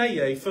leina na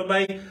ye, for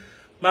my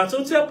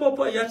matote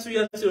popa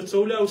yatu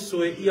tole au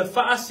soe, ia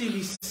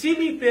faasili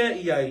sili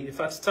pe iai, if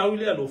that's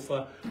taule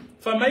alofa.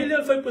 For my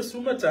le fai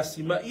pasuma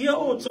tasi, ma ia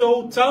o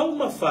tau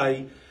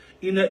mafai,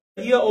 ina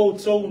ia o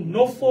tau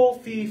nofo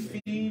fi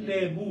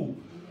le mu.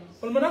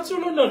 Ol manatu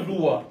lona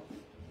lua.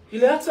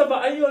 Ile ata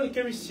vaaia o le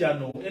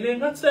Kerisiano. Ele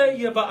ngata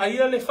ia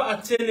vaaia le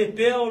faatele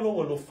pea o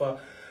lo alofa.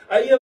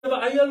 A ia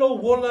vaaia lo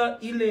wola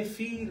ile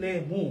fi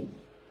le mu.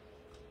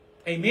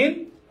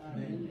 Amen?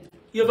 Amen.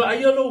 Ia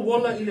vaaia lo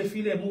wola ile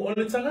fi le mu. O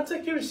le tangata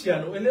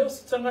Kerisiano, ele o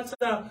se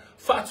tangata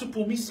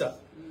faatupumisa.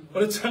 O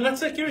le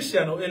tangata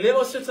Kerisiano, ele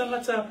o se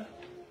tangata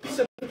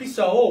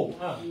pisa o.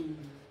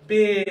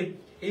 Pe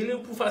ele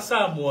upu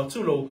Samoa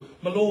tulo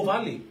malo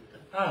vale.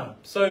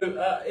 So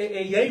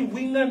e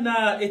winga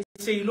na e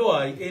te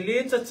iloa e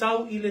le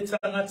tau I le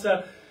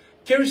tangata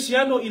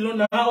Kerisiano I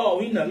lona hawa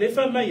o ina le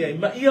wha mai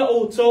ma ia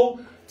o tau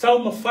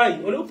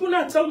mawhai. O le upu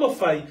na tau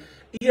mawhai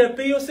ia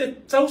peo se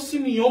tau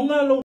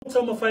sinionga lo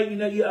tau mawhai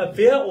ina ia a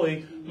vea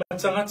oe ma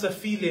tangata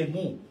file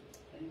mu.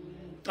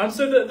 And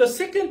so the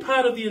second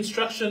part of the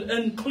instruction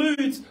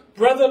includes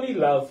brotherly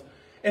love,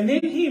 and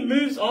then he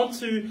moves on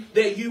to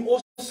that you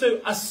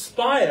also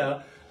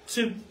aspire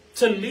to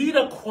lead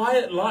a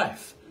quiet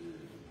life.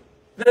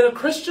 That a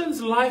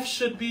Christian's life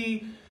should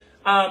be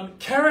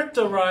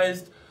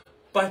characterized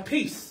by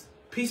peace,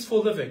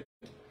 peaceful living.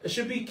 It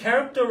should be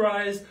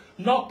characterized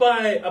not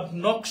by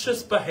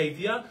obnoxious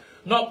behavior,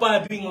 not by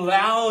being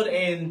loud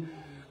and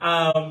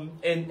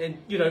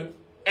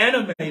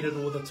animated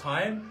all the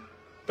time,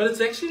 but it's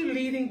actually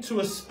leading to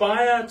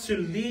aspire to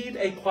lead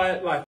a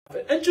quiet life.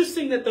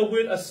 Interesting that the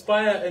word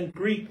aspire in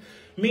Greek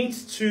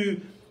means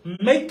to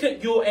make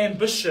it your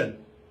ambition.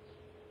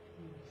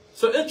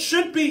 So it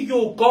should be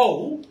your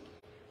goal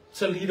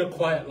to lead a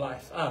quiet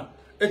life.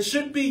 It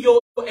should be your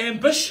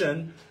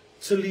ambition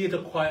to lead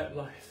a quiet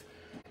life.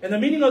 And the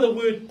meaning of the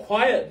word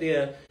quiet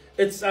there,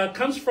 it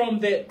comes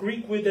from that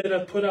Greek word that I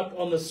put up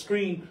on the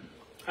screen.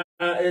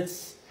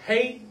 It's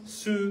hei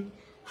su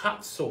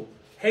hatso.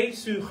 Hei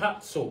su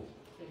hatso.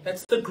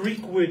 That's the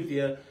Greek word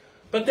there.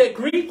 But that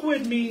Greek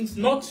word means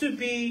not to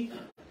be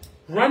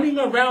running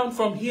around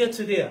from here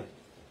to there,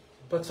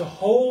 but to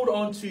hold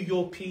on to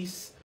your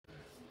peace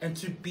and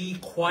to be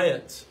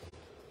quiet.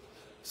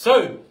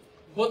 So,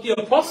 what the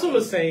apostle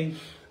is saying,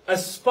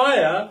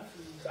 aspire,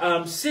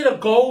 set a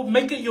goal,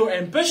 make it your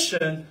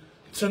ambition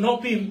to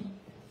not be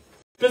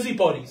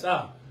busybodies,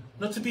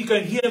 not to be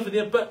going here over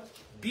there, but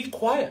be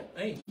quiet.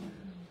 Eh?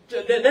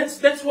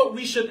 That's what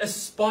we should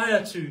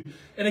aspire to.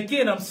 And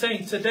again, I'm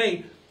saying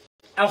today,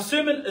 our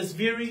sermon is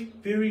very,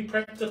 very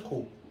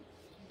practical.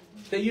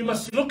 That you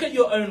must look at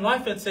your own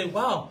life and say,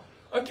 wow,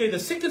 okay, the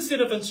second set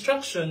of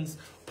instructions,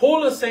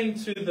 Paul is saying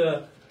to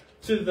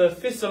the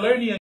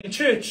Thessalonian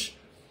church,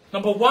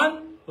 number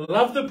one,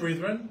 love the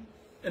brethren.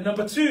 And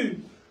number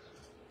two,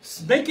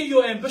 make it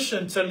your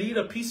ambition to lead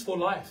a peaceful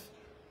life,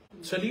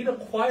 to lead a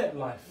quiet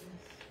life.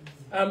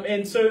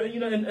 And so, you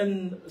know,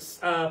 in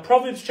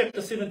Proverbs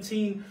chapter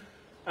 17,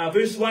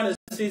 verse 1, it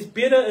says,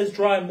 better is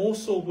dry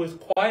morsel with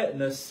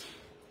quietness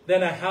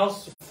than a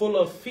house full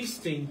of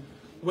feasting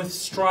with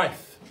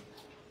strife.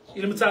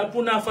 Ele mta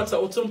puna fata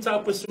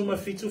otomta pesuma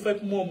fitu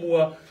fek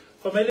mua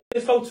famele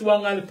fautu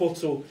anga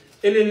poto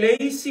ele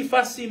leisi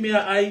fasi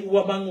mea ai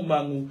ua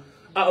mangu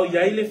a o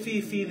yaile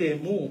fi le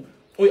mu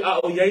oi a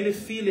o yaile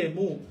fi le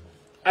mu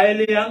a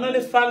ele anga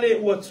le fale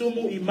ua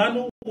tumu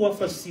imanu ua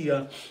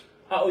fasia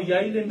a o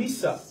yaile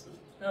misa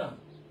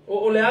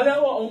o le ala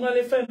o onga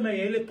le fa me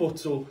ele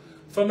poto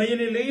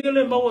famele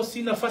le maua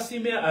sina fasi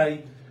mea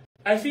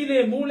ai fi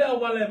le mu le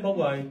awala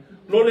mawai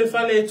lo le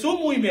fale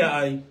tumu mea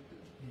ai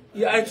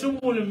ia ai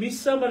tumu le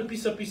misa ma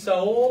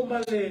pisa o ma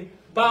le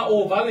ba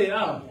o vale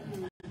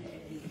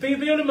pe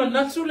ole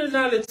manatu le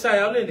na le tai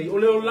ale nei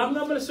ole o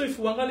langa ma le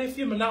soifuanga le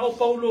fi mana o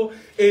Paulo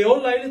e o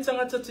lai le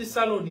tangata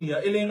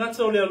Tesalonia ele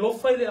ngata ole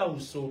alofa ile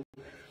auso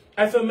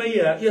ai fa mai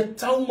ia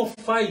tau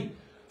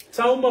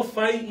ma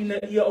fai ina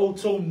ia o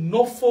to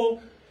nofo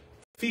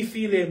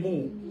fifi le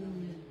mu.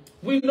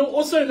 We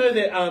also know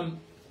that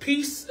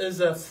peace is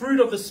a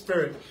fruit of the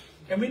Spirit.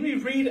 And when we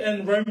read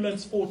in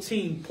Romans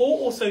 14,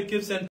 Paul also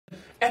gives an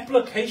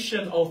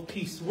application of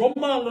peace.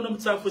 Roma lona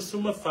mta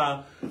suma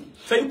fa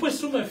upa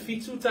suma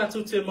fitu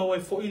tatu te mawe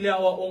fo ile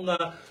awa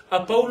onga a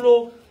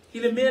Paulo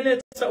ile mele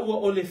ta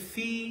o le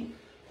fi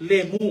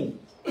le mu.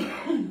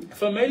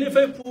 Fa mele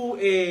fa pu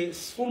e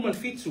sfulma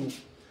fitu.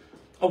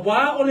 A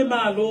wa o le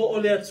malo o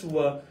le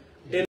atua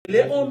e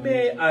le o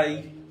me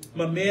ai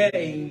ma mea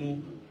e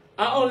inu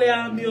a o le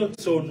ami o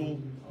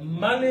tonu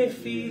male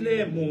fi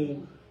le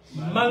mu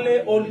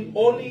male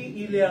oli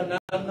ile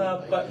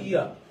anganga pa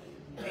ia.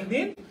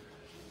 Amen.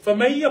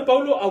 Famaiia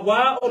Paulo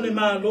awa o le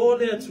malo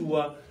le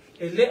atua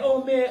e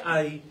leo me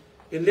ai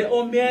e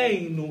leo me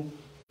inu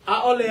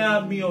a o le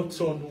ami o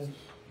tonu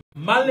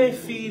male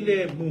fi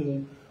le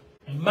mu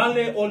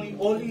male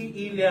oli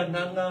ile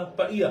anganga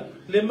pa ia.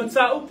 Le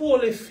mata upu o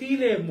le fi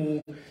le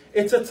mu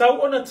e ta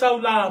tau ona tau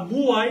la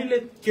mu ai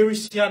le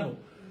Kerisiano.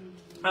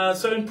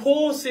 So in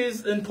Paul's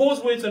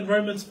words in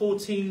Romans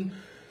 14,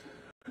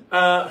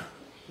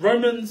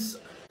 Romans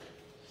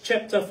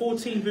chapter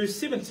 14 verse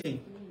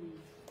 17.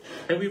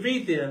 And we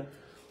read there,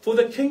 for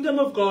the kingdom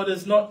of God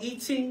is not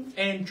eating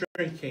and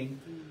drinking,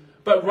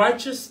 but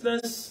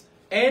righteousness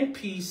and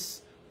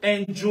peace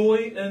and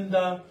joy in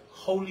the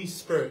Holy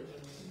Spirit.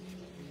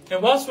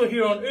 And whilst we're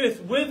here on earth,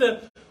 we're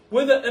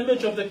the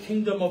image of the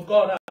kingdom of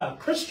God, are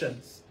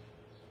Christians.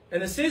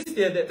 And it says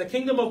there that the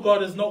kingdom of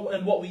God is not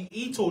in what we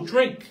eat or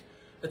drink.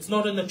 It's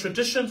not in the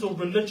traditions or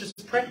religious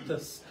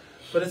practice,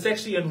 but it's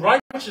actually in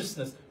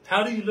righteousness.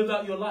 How do you live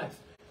out your life?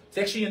 It's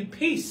actually in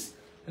peace.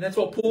 And that's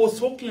what Paul's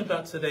talking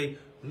about today.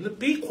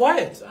 Be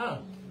quiet.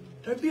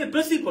 Don't be a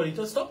busybody.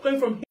 Don't stop going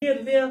from here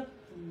to there.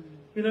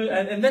 You know,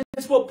 and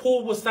that's what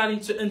Paul was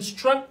starting to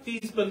instruct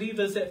these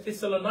believers at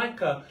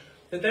Thessalonica,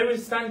 that they were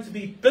starting to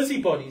be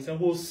busybodies. And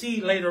we'll see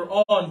later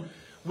on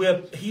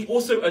where he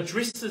also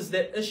addresses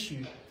that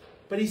issue.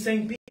 But he's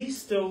saying, be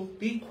still,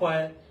 be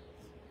quiet,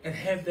 and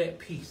have that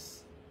peace.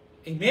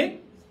 Amen?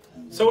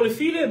 So le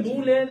file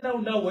mule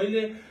na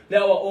wele le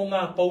awa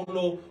onga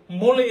Paulo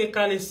mole e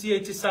kalesia e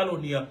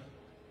Tesalonia.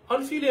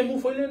 Al file mu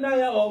foi le na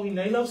ya o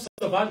ina ila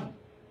savali.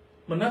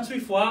 Manatu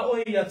ifua o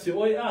e ate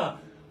o a.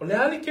 O le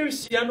ale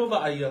Kerisiano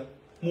vaaia.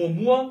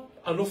 Mua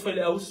alofa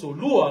le auso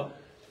lua.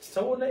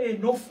 Saona e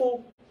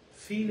nofo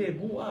file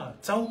mu a.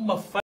 Tau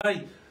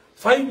mafai.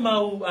 Fai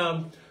mau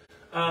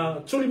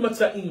tuli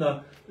mata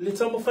inga. Le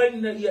tau mafai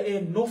ina ia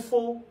e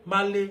nofo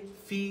male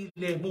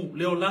file mu.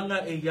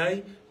 Leolanga e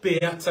yai.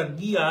 Praise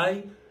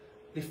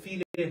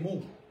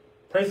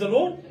the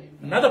Lord.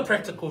 Another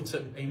practical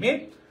tip.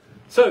 Amen.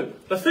 So,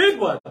 the third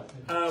one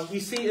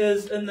we see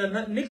is in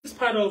the next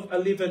part of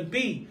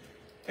 11b.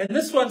 And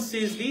this one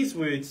says these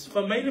words.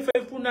 Whamaile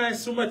whai puna e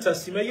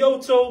sumatasi. Me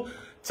iautou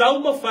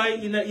tau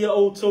mawhai ina ia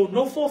outou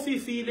no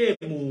fofifi le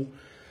mu.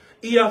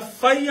 Ia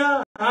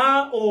whaia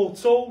a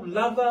outou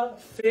lava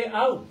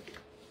whiau.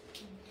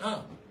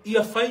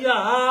 Ia whaia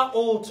a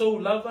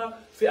outou lava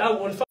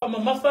whiau. O le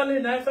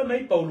whamamawhale nai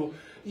whamai Paulo.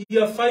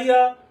 Ia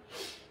whaia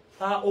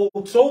a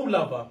outou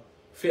lava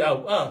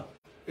whiau.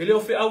 E leo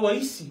whiau a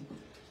isi.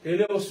 E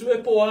leo sue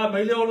po a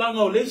mai leo langa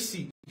o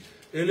leisi.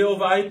 E leo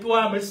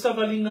vaipua me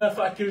savalinga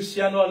fa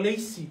Kerisiano a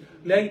leisi.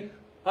 Lei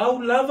au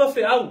lava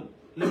whiau.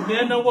 Le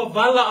mena wa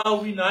vala au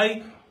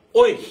inai.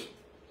 Oi.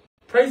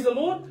 Praise the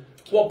Lord.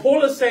 What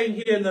Paul is saying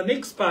here in the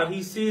next part,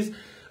 he says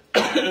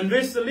in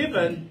verse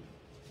 11,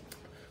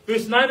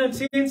 verse 9 and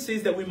 10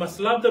 says that we must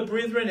love the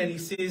brethren, and he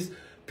says,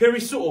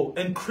 perisuo,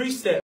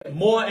 increase that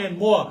more and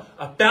more,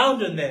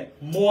 abound in that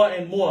more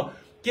and more.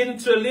 Get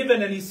into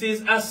 11 and he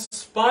says,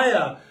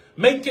 aspire,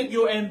 make it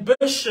your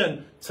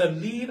ambition to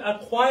lead a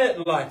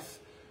quiet life.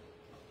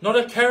 Not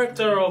a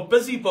character of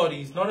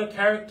busybodies, not a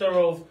character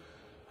of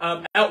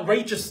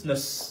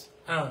outrageousness.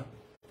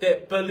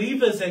 That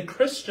believers and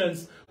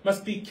Christians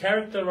must be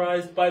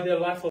characterized by their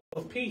life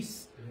of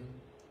peace.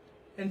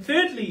 And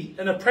thirdly,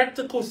 in a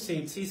practical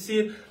sense, he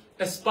said,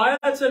 aspire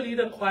to lead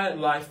a quiet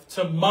life,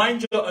 to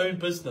mind your own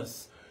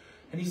business.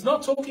 And he's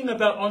not talking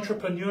about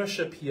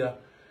entrepreneurship here.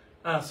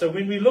 So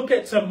when we look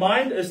at to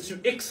mind is to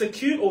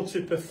execute or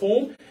to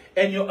perform,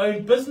 and your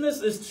own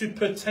business is to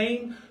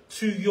pertain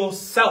to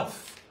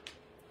yourself.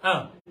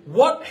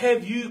 What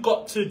have you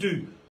got to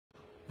do?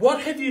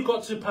 What have you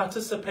got to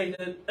participate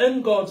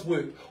in God's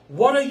work?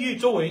 What are you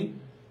doing?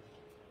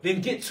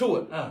 Then get to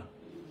it.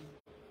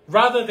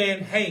 Rather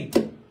than, hey,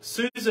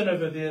 Susan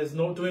over there is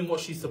not doing what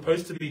she's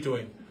supposed to be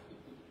doing.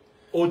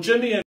 Or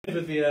Jimmy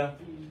over there,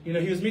 you know,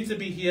 he was meant to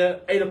be here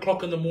 8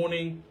 o'clock in the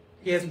morning.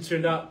 He hasn't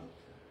turned up.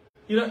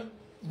 You know,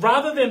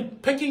 rather than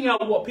picking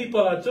out what people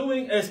are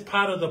doing as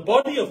part of the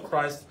body of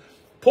Christ,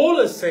 Paul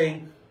is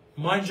saying,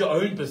 mind your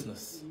own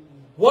business.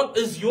 What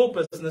is your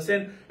business?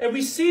 And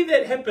we see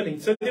that happening.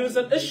 So there was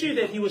an issue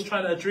that he was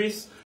trying to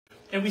address.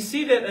 And we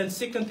see that in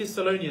 2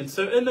 Thessalonians.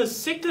 So in his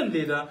second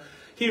letter,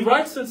 he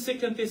writes in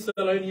 2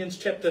 Thessalonians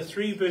chapter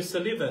 3, verse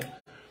 11.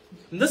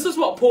 And this is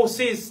what Paul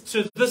says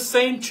to this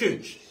same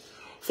church.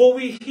 For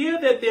we hear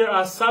that there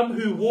are some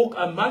who walk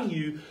among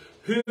you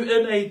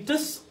in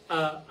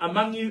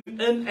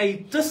a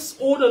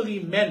disorderly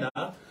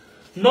manner,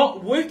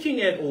 not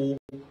working at all,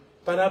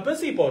 but are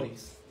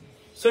busybodies.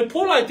 So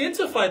Paul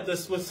identified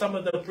this with some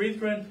of the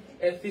brethren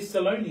at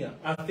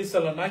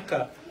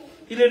Thessalonica.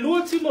 Ile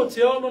lua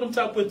Timoteo no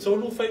mtapu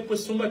tolu fai po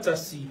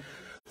sumatasi.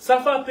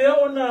 Safa pe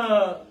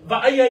ona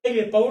vaaia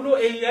e Paulo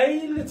e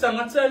ai le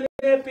tangata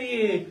le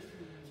pe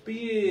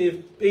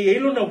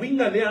elo na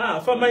winga le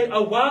fa mai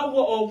awa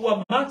o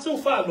wa mato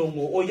fa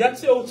longo o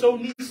yate o tau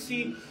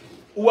nisi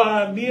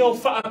ua mio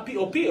fa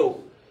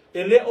pio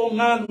e le o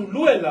ngā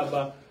lulue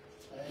lava.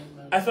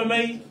 Ai fa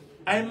mai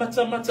ai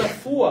mata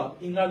fua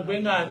i ngā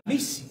wenga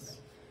nisi.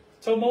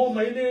 Tau mau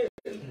mai le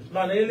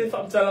mana ele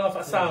fa mtalanga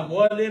fa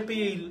Samoa le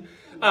pe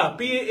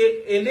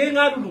ele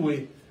ngā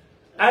lue,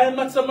 ai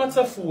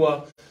mata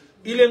fua,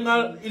 ile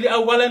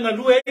awala ngā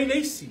lue e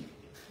leisi.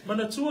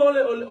 Mana tua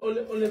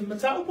ole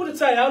matau po le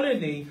tai aule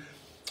nei,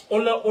 o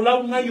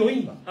lau ngā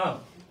yoima.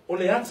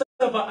 Ole ata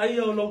va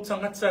aia o lau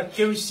tangata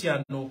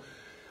Kerisiano.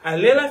 A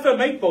lela wha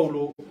mai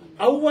Paulo,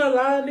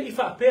 awala ne i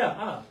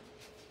whaapea.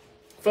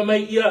 Wha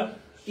mai ia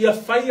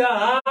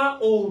whaia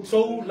o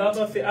tau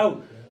lava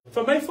whiau.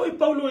 Wha mai fo i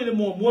Paulo i le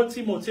mua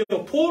Timoteo.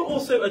 Paul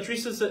also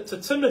addresses it to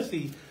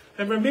Timothy.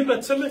 And remember,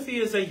 Timothy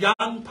is a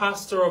young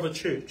pastor of a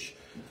church.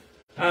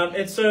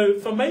 And so,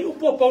 for me,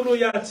 upo Paulo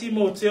ya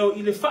Timoteo,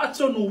 ile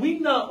whaatonu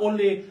winga o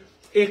le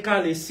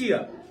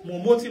ekalesia.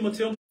 Mo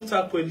Timoteo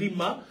tapu e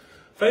 5.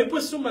 Whaipu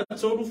suma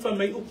toru wha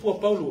mei upo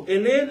Paulo.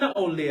 Elena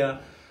o lea,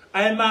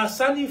 ai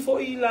maasani fo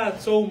i la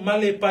tau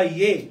male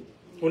pai e.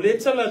 O le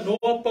tala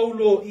noa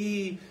Paulo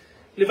i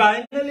le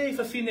vaenga le i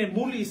whawhine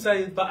muli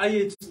sai ba ai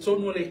e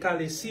tonu o le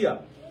ekalesia.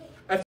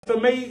 Ai wha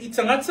mei i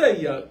tangata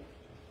ia,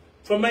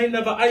 for me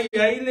never ai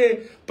le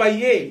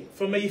paie,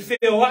 for me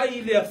feo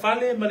ai le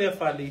afale ma le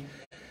afale.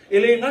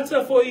 Ele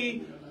ngata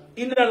foi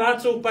ina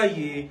lato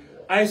paie,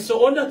 ai so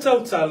ona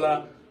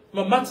tautala,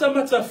 ma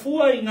mata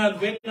fua i ngā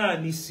wenga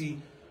nisi,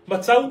 ma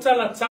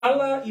tautala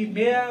tala i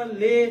mea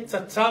le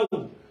tatau.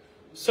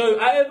 So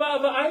ai va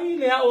ai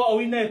le au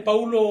ina e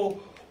Paulo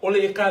o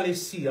le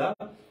ekalesia,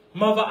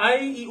 ma va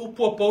ai I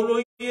upo Paulo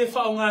I e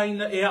whaonga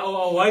ina e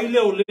au ai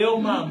leo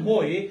ma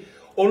moe,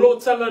 o lo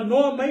tala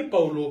noa mai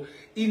Paulo,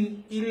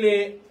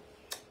 ile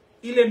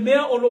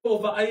mea o lo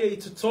va aia I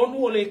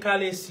tutonu o le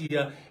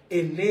ekalesia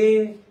e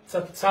le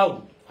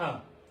tatau.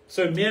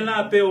 So mea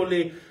la pe o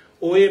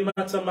e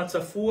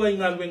mata fua I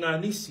ngā wenga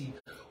nisi,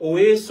 o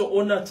e so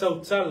ona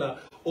tautala,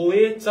 o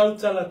e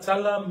tautala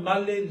tala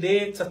male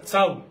le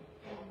tatau.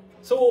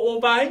 So o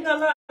vaenga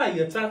la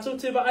ia, tātou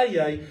te va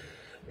aia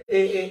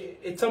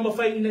e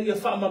tamawhai ina ia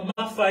wha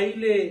mawhai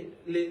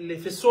le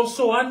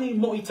fesoso ani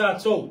mo I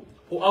tātou.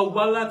 o au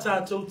wala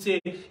tātou te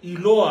I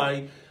loa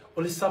ai,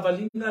 o le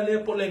savalina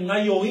lea po le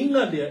ngai o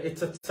inga lea e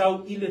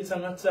tatau I le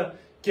tangata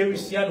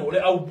Kerisiano, o le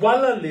au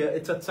wala lea e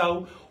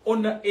tatau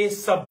ona e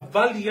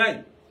savali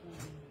ai.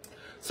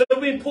 So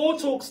when Paul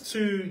talks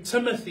to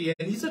Timothy,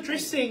 and he's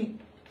addressing,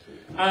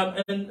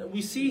 and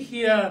we see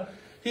here,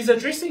 he's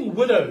addressing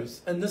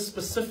widows in this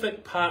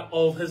specific part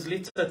of his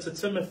letter to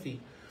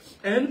Timothy.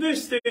 And in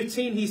verse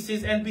 13, he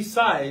says, and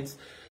besides,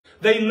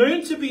 they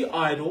learn to be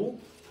idle,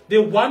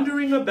 they're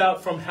wandering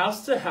about from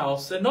house to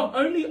house, and not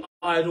only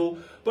idle,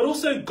 but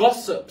also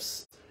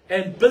gossips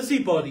and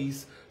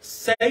busybodies,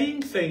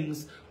 saying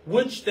things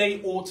which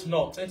they ought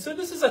not. And so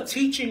this is a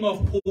teaching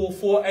of Paul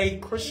for a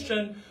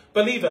Christian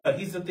believer.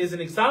 There's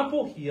an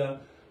example here,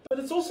 but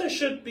it also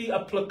should be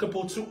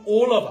applicable to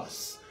all of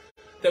us.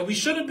 That we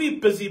shouldn't be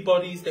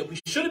busybodies, that we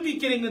shouldn't be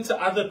getting into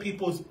other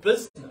people's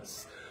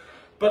business.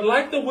 But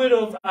like the word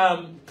of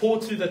Paul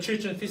to the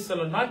church in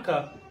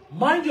Thessalonica,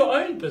 mind your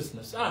own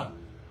business.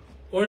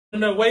 Or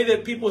in a way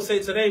that people say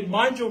today,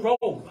 mind your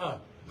role.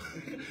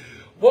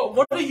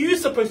 What are you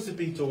supposed to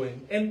be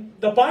doing? And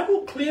the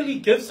Bible clearly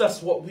gives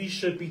us what we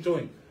should be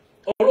doing.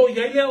 Olo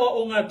iaia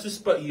o ngā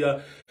tuspa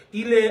ia,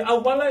 I le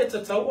awala e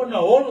tatau o na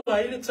ola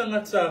I le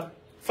tangata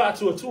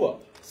whātuatua.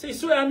 Se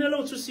sue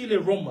anelo tusi le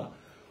Roma.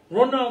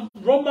 Roma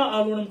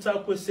alonam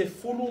tau koe se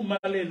fulu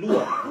male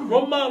lua.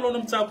 Roma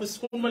alonam tau koe se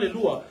fulu male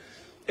lua.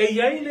 E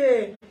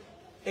iaile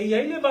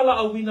vala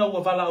awina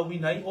wa vala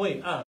awina I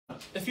oe.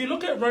 If you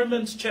look at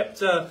Romans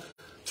chapter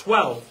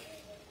 12,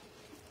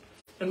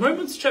 in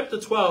Romans chapter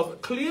 12,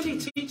 it clearly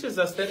teaches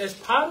us that as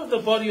part of the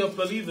body of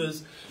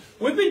believers,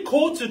 we've been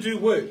called to do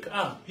work.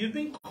 You've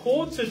been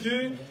called to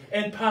do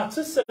and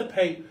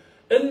participate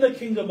in the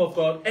kingdom of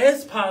God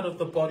as part of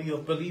the body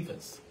of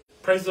believers.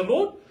 Praise the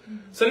Lord.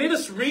 So let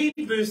us read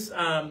verse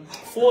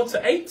 4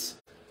 to 8.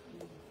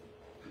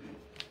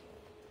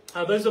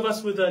 Those of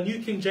us with a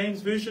New King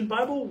James Version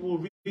Bible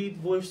will read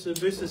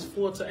verses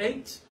 4 to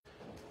 8.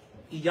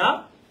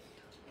 Yeah.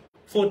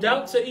 For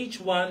doubt to each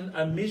one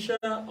a measure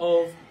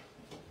of...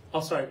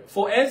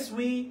 For as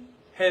we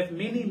have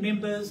many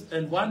members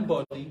in one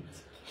body,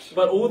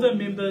 but all the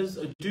members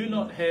do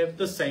not have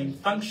the same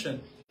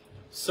function.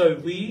 So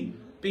we,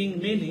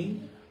 being many,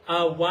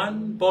 are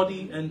one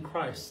body in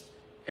Christ,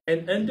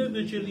 and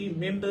individually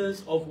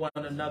members of one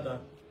another,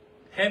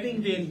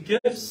 having then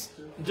gifts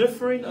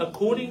differing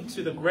according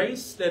to the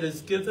grace that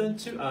is given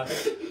to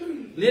us.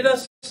 Let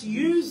us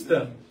use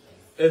them.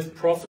 If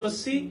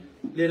prophecy,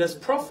 let us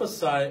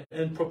prophesy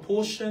in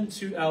proportion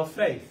to our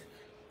faith.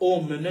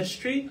 Or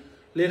ministry,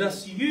 let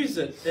us use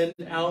it in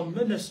our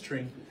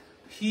ministering.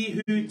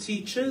 He who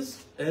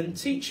teaches, in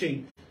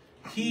teaching.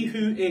 He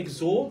who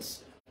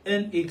exhorts,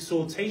 in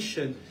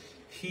exhortation.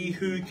 He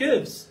who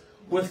gives,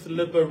 with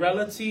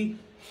liberality.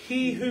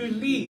 He who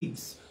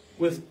leads,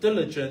 with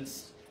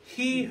diligence.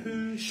 He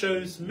who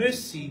shows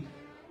mercy,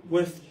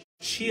 with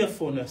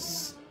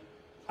cheerfulness.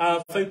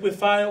 Whai koe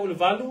whae o le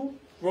walu,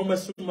 Roma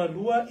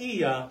sumalua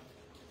ia.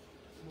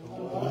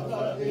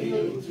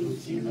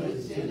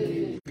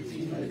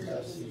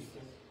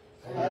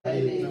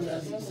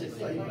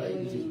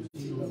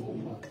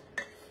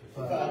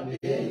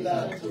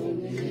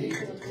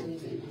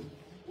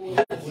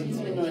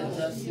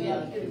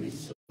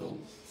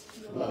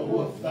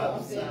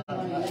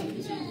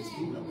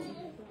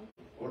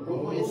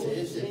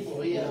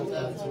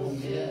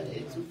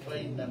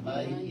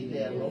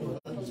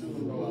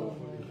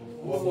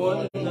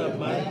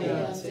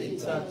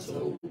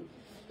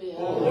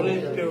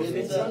 Ole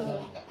perfeta,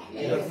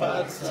 ia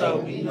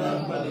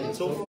whaatawina ma le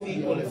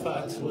tofi o le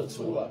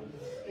whaatuatua.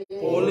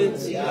 Ole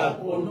tia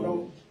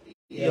ono,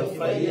 ia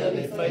whaia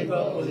le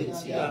whaiva o le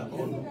tia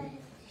ono.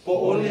 Po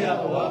ole a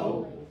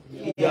oaho,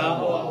 ia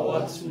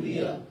oa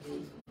atuia.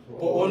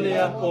 Po ole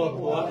a poa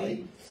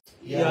poai,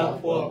 ia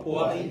poa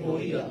poai o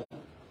ia.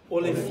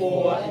 Ole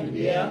foa I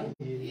mea,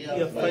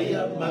 ia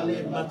whaia ma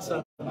le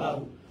mata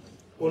mau.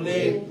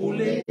 Ole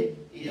pule,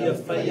 ia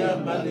whaia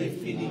ma le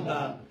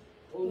whininga.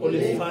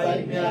 Ole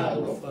whai mea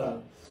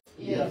uwha.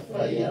 Ia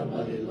whaia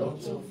ma le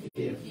loto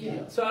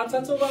fia. So a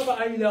tato wawa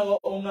ai lea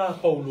o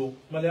ngā kaulu,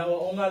 ma lea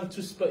o ngā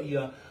tuspa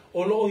ia,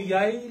 o loo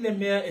iai le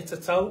mea e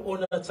tatau o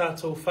na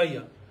tato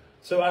whaia.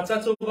 So a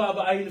tato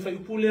wawa ai le whai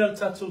upule al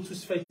tato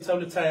tuswhai tau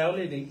le tai au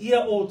le nei. Ia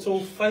o tō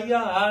whaia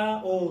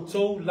a o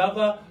tō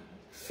lava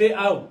whe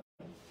au.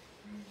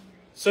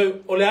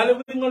 So, o le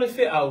ale wingo le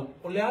whe au,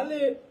 o le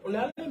ale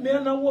mea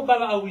na ua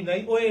bala au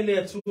inai, o e le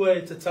atua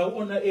e tatau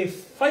ona e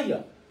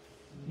whaia.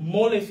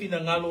 Mo le fina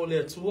ngalo le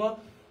atua,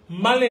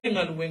 male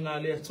nganu e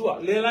ngā le atua.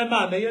 Le lai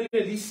mana, ia le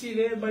lisi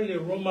le mai le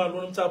Roma,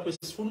 ronam tāpu e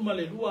sifunu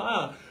le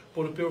lua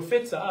po le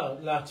profeta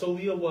la tau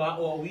ia wa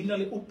o ina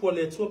le upo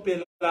le atua,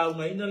 pe la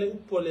unga ina le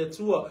upo le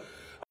atua,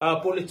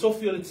 po le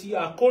tofi o le tia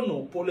a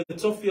kono, po le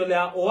tofi o le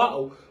a o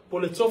ao, po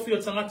le tofi o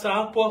tangata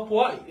apo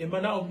apo ai, e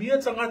mana o mia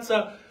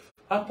tangata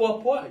apo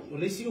apo ai, o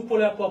le si upo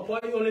le apo apo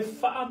ai, o le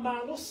faa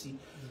malosi,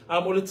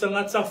 o le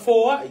tangata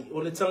fo ai, o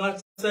le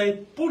tangata e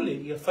pule,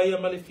 ia whaia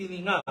ma le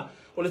whilinga,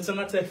 o le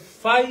tangata e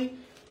whai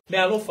me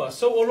alofa.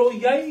 So olo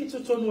iai to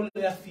tono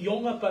le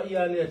afionga pa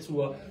ia le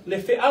atua, le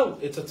fe au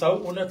e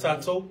tatau ona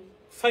tatou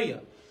whaia.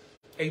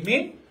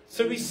 Amen?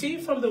 So we see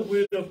from the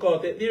word of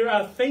God that there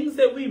are things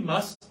that we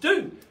must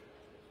do.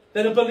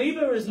 That a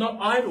believer is not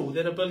idle,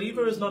 that a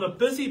believer is not a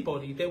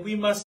busybody, that we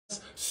must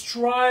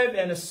strive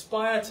and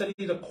aspire to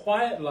lead a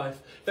quiet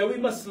life, that we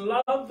must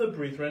love the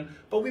brethren,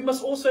 but we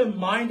must also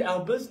mind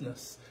our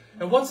business.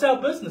 And what's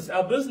our business?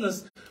 Our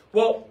business,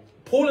 well,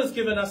 Paul has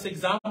given us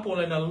example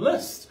and a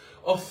list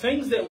of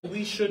things that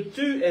we should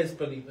do as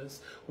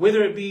believers,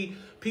 whether it be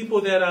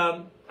people that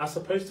are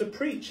supposed to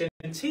preach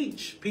and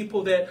teach,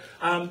 people that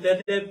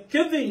they're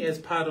giving as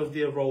part of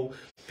their role,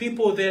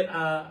 people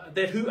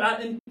that who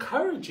are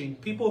encouraging,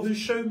 people who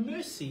show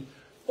mercy.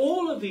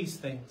 All of these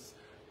things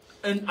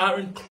and are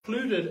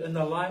included in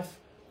the life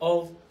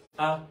of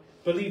a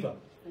believer.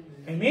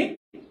 Amen?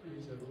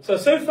 So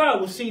far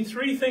we've seen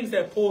three things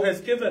that Paul has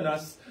given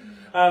us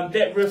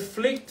that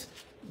reflect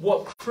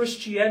what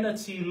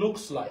Christianity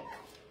looks like.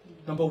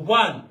 Number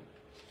one,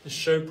 to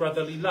show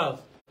brotherly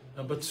love.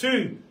 Number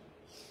two,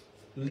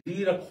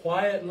 lead a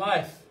quiet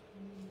life.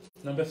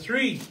 Number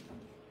three,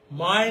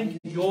 mind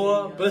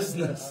your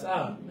business.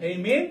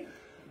 Amen?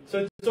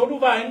 So, tolu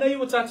vaina I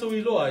o tatou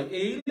iloa,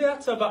 e ile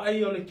ata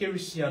vaai o le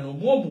Kerisiano,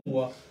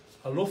 mua,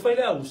 alofa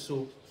ile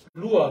auso,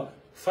 lua,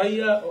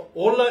 whaia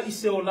ola I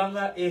se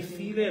olanga e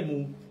file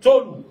mu,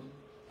 tolu.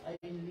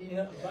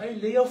 Vai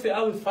leo fe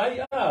au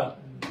whaia,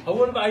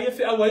 awala vaia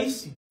fe au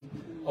aisi,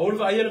 awala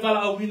vaia le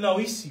vala au wina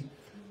oisi,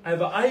 ai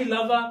vaai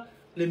lava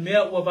le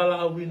mea ua vala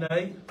au wina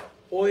ai,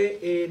 oe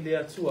e le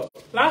atua.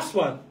 Last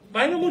one,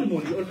 vaina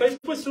muli, o le fai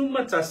pasu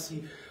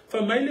matasi,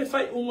 fa mai le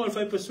fai unga o le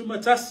fai pasu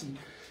matasi,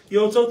 I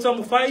o tau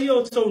tamu whai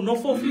o tau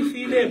nofo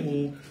whiwhi le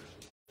mu,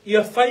 I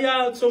a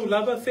whaia o tau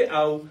lava fe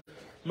au,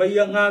 ma I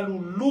a ngā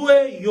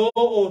lulue I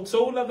o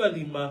tau lava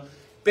lima,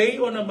 bei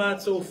o na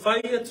mātou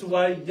whaia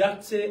tuai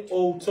yate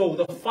o tau.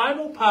 The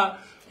final part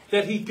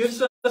that he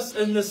gives us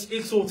in this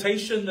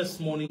exhortation this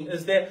morning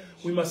is that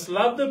we must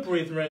love the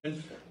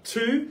brethren.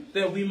 2,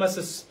 that we must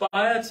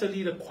aspire to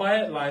lead a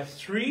quiet life.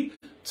 3,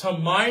 to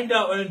mind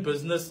our own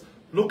business.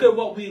 Look at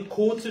what we're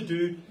called to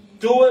do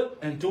it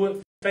and do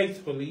it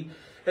faithfully.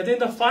 And then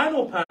the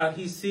final part,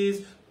 he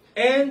says,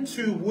 and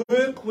to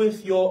work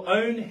with your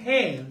own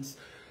hands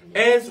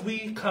as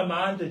we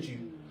commanded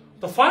you.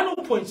 The final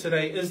point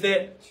today is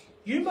that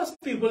you must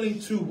be willing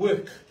to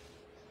work.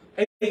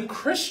 A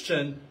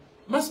Christian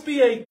must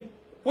be a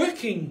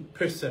working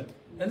person.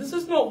 And this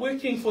is not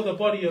working for the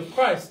body of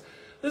Christ.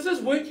 This is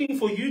working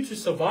for you to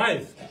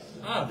survive.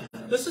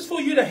 This is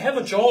for you to have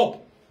a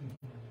job.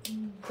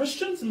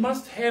 Christians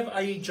must have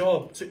a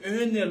job to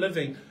earn their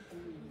living.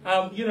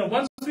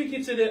 Once we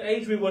get to that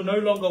age where we're no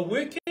longer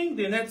working,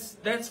 then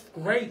that's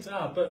great.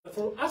 But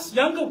for us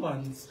younger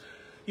ones,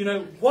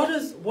 what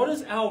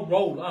is our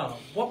role?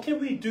 What can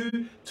we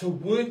do to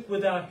work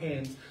with our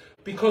hands?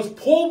 Because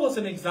Paul was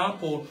an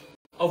example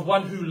of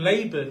one who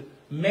labored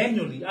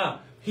manually.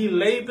 He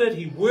labored,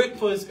 he worked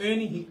for his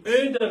earning, he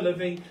earned a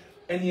living,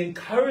 and he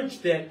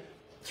encouraged that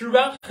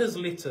throughout his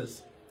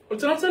letters. O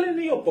tangata le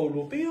ni o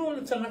Paulo, pe o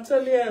le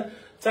tangata le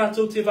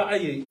tātou te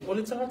vaaia, o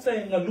le tangata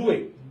e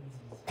ngalue.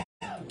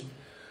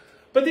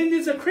 But then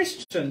there's a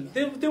question.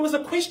 There was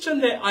a question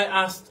that I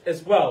asked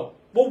as well.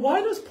 Well,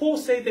 why does Paul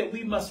say that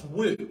we must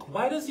work?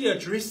 Why does he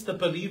address the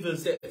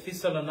believers at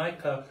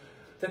Thessalonica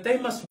that they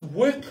must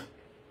work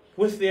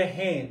with their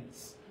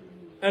hands?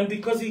 And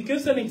because he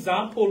gives an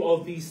example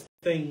of these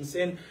things.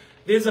 And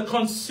there's a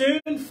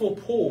concern for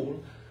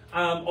Paul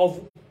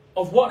of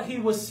what he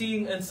was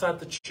seeing inside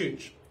the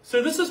church.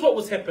 So this is what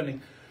was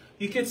happening.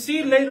 You can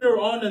see later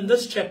on in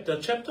this chapter,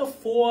 chapter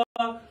 4,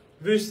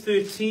 verse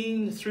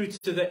 13 through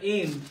to the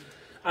end,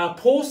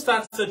 Paul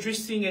starts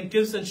addressing and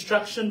gives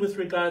instruction with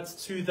regards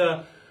to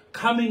the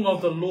coming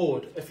of the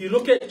Lord. If you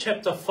look at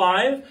chapter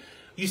 5,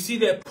 you see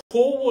that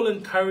Paul will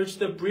encourage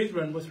the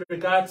brethren with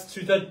regards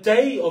to the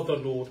day of the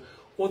Lord,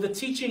 or the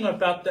teaching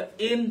about the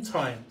end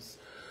times.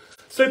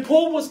 So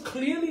Paul was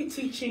clearly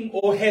teaching,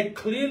 or had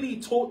clearly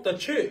taught the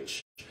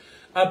church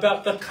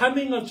about the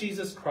coming of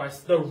Jesus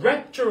Christ, the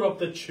rapture of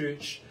the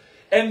church,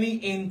 and the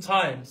end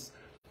times.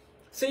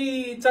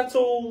 See,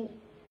 tato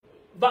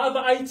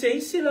va'ava ai te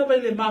isi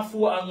lawa le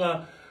mafua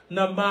anga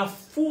na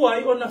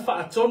mafua I o na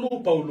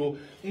whaatono Paulo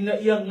ina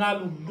ia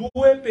ngā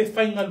lulue pe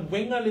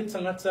whaingaluenga le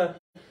tangata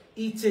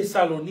I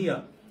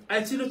Tesalonia.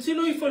 Ai tilo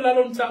I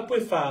whalalon ta apu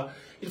e wha,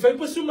 I whai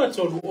pasuma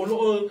tolu o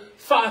loo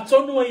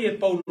whaatono ai e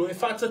Paulo e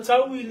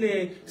whaatatau I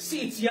le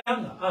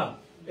siitianga.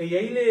 E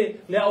iei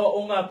le awa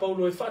o ngā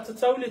Paulo e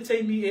whaatatau le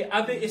teimi e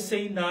ave e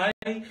seinai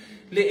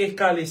le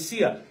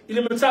ekalesia. I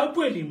le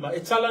mataupu e lima, e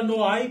tala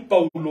no ai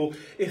Paulo,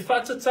 e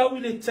whaatatau I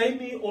le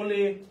teimi o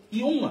le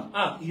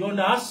iunga. I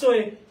ona aso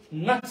e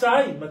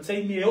ngatai, ma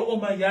teimi e o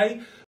mai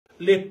ai,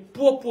 le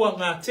puapua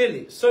ngā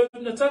tele. So,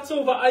 na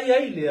tatou wa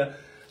ai lea,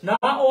 na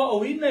oa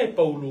o ina e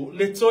Paulo,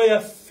 le toia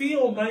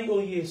fio mai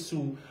o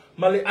Yesu,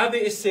 ma le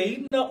ave e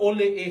seina o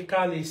le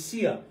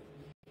ekalesia.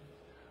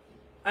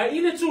 A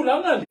ile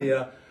tūlanga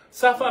lea,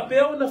 sa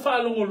whapea o na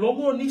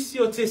whaalongolongo nisi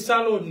o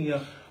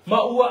Tesalonia,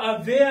 Ma ua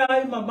avea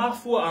ai ma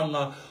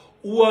mafuanga,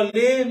 ua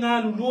le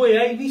ngā lulue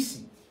ai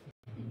nisi.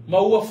 Ma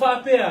ua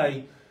whapea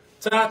ai,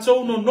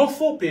 tātou no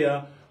nofo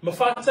pea, ma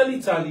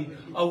whātali-tali,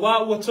 a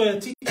wā ua toia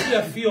titi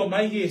a whio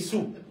mai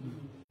Yesu.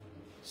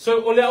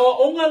 So, o le awa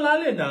onga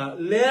lale na,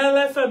 lea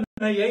lai wha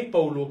mai ei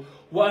Paulo,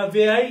 wa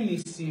avea ai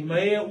nisi, ma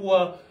ea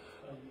ua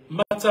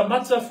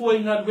mata fua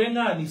i ngā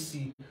ruenga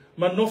nisi,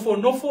 ma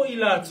nofo i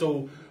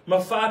lātou, ma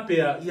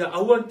whapea, ia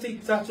aua te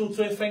tātou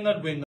toi whainga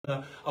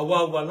ruenga, a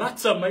wā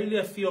lata mai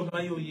lea whio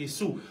mai o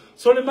Yesu.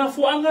 So le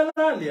mafuanga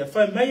la lea,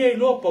 whai mai ei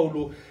loa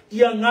Paulo,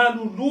 ia ngā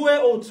lulue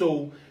o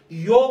tau,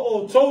 io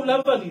o tau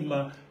lava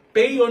lima,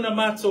 pei o na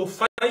mātou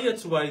whai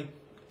atuai,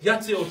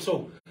 yate o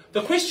tau.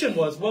 The question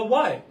was, well,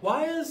 why?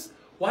 Why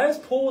is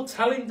Paul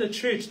telling the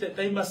church that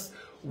they must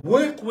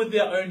work with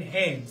their own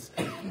hands?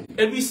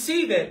 And we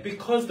see that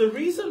because the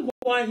reason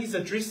why he's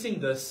addressing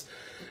this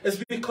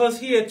is because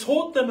he had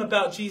taught them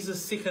about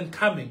Jesus' second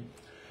coming.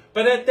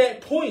 But at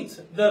that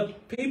point,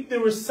 there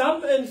were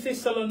some in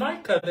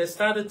Thessalonica that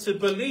started to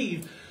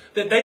believe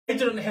that they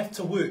didn't have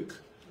to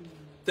work,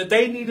 that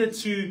they needed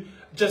to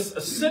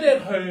just sit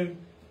at home,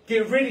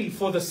 get ready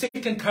for the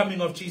second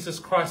coming of Jesus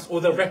Christ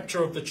or the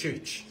rapture of the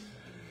church.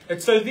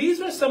 And so these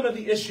were some of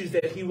the issues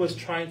that he was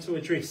trying to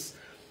address.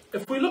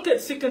 If we look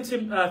at 2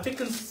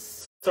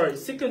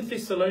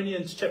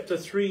 Thessalonians chapter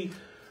 3,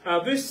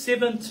 verse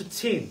 7 to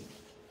 10.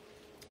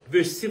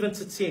 Verse 7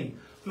 to 10.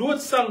 Lua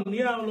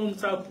Tesalonia alon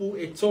tapu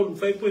e tolu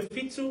whaipue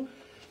fitu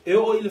e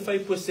o ile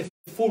whaipue se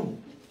fulu.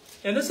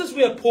 And this is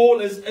where Paul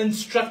is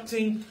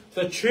instructing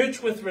the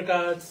church with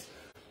regards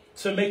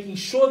to making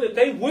sure that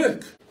they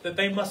work, that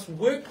they must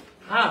work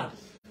hard.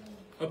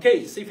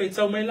 Okay, si whai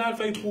tau mai la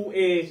whaipu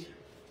e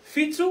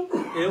fitu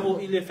e o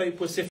ile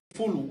whaipue se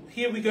fulu.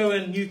 Here we go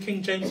in New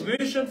King James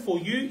Version. For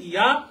you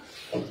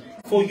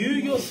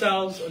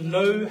yourselves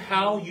know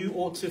how you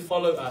ought to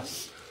follow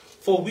us.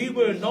 For we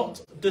were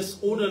not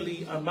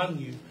disorderly among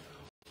you,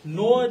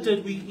 nor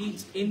did we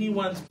eat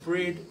anyone's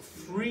bread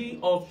free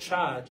of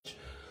charge,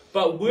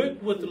 but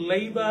worked with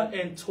labor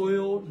and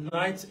toil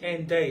night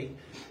and day,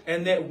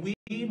 and that we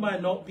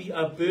might not be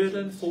a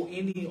burden for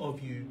any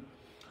of you,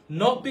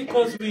 not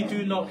because we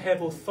do not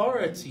have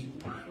authority,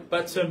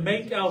 but to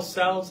make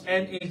ourselves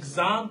an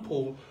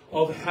example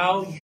of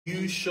how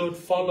you should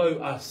follow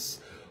us.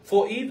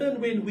 For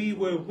even when we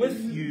were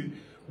with you,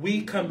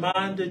 we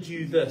commanded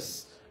you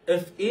this: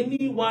 if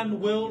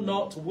anyone will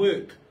not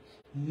work,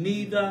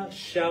 neither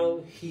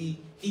shall he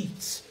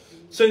eat.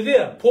 So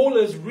there, Paul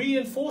is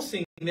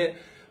reinforcing that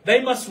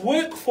they must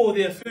work for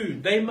their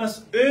food. They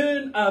must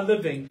earn a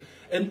living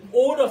in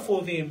order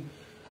for them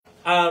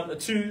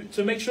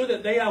to make sure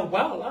that they are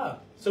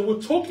well. So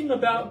we're talking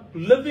about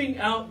living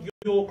out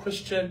your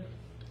Christian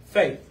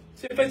faith.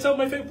 So if I tell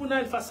my faith,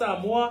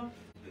 Samoa,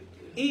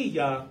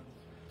 iya,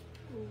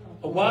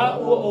 wa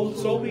o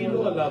tobi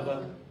lo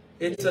alava.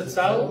 It's a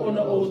tau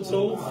ona o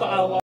tau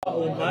whaawa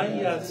o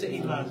mai a te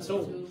I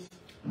mātou.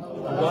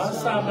 Wa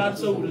sa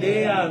mātou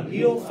lea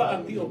mio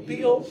whaapio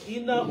pio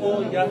ina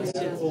o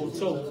yate o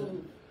tau.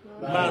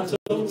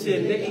 Mātou te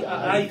lei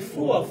a ai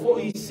fua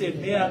foi se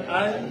mea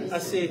ai a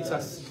se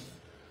tasi.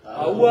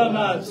 Aua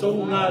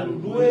mātou ngā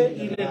lulue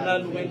I le ngā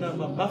luenga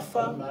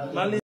mamafa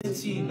ma le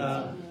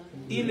tina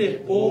I le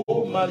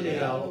pō ma le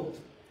ao.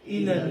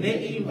 Ina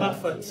nei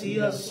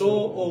mawhatia so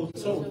o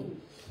tau.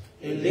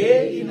 E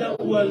le ina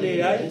ua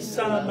le ai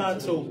sa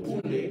mātou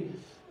pule,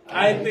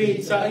 ai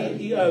pe tai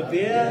I a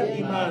vea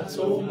I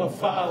mātou ma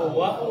wha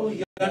o ao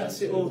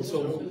yate o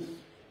tau.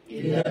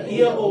 Ina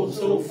ia o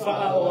tau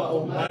wha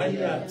o mai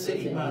a te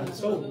I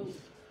mātou.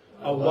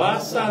 A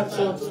wasa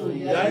totu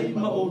iai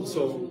ma o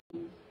tau.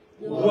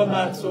 Ua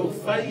mātou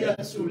whai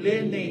atu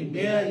le nei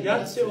mea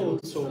yate o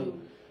tau.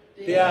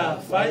 Pea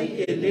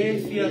whai e le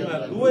fia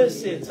ngā lue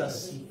se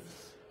tasi.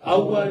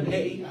 Aua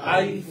nei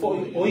ai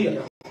foi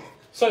oia.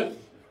 So,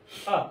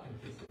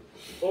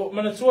 o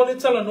manatua le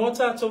tala noa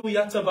tātou I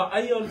ata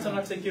vaaia o le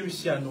tangata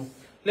Kerisiano.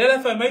 Le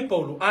lai whai mai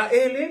Paulo,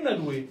 e le ngā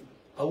lue,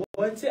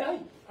 aua e te ai.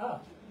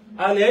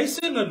 A le ai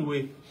se ngā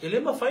lue, e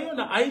le mawhai o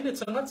na ai le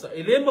tangata,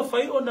 e le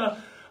mawhai o na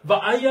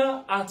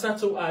vaaia a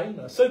tātou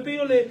aina. So pe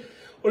o le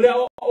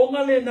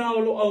onga le nā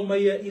olo au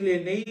maia I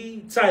le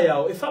nei tai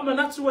au, e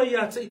whamanatu ai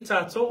a te I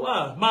tātou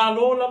mā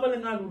lo lava le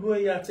ngā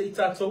lulua I a te I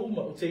tātou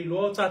uma, o te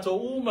iloa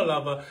tātou uma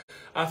lava,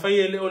 a whai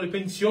e le o le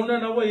pensiona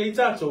na wai I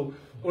tātou,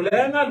 o le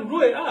ngā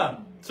lulua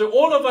So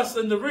all of us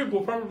in the room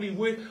will probably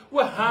work,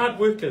 we're hard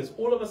workers.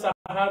 All of us are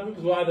hard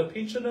workers, we're either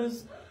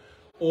pensioners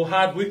or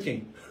hard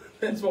working.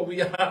 That's what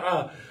we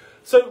are.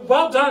 So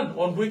well done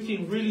on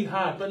working really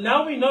hard. But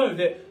now we know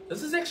that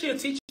this is actually a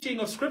teaching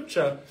of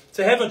Scripture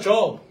to have a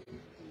job.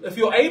 If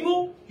you're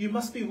able, you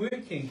must be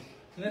working.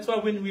 And that's why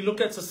when we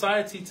look at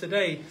society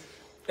today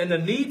and the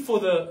need for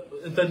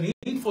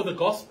the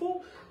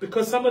gospel,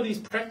 because some of these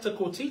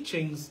practical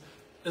teachings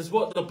is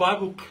what the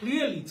Bible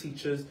clearly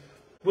teaches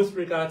with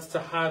regards to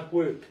hard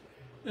work.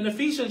 In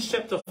Ephesians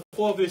chapter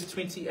 4 verse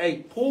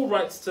 28, Paul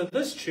writes to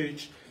this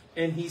church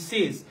and he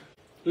says,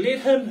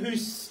 let him who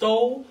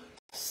stole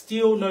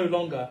steal no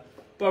longer,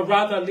 but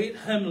rather let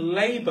him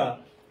labor,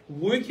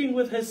 working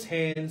with his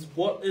hands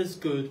what is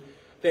good,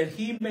 that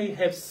he may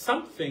have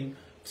something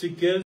to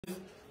give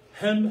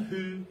him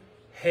who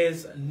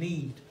has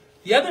need.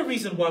 The other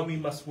reason why we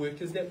must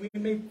work is that we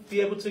may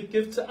be able to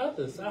give to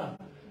others.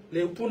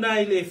 Le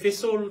upunai le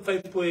fesol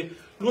faipoe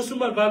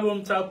lusumal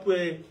valuam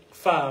tapoe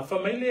fa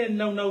famile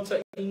nau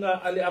ta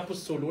inga ale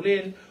apostol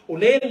ole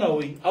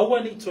ngaoi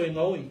awani to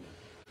ngaoi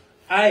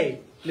ai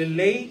le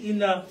lei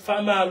ina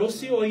fama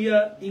losi o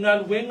ia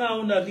inga luenga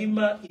ona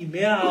lima I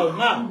mea au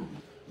nga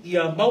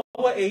ia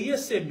maua e ia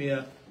se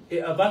mea e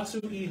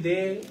avatu I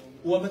le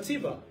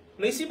uamativa.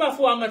 Le si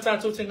mafu anga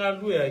tato te ngā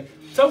lue ai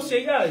tau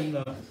se ia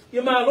inga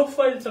ia maa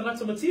lofa I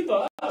tangata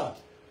mativa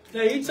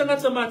na I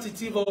tangata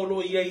matitiva o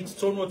lo ia I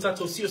tono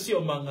tato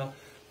sio manga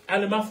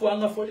ale mafu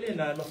anga fo le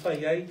na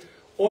mawhai ai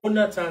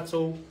ona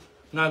tato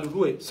ngā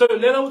lue. So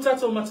le lau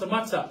tato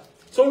mata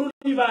tolu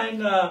ni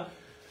vaenga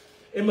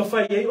e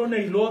mawhai ai ona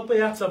I loa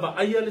pe ata va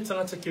aia le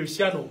tangata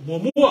Kerisiano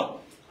mua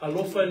a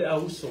lofa le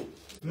auso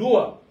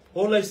lua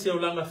ola I seo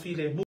langa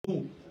file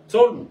mu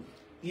tolu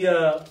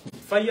ia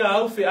whaia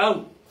au fe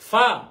au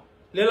fa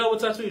le lau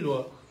tato I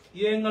loa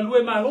ia ngā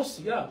lue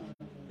malosi ia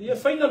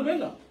whainga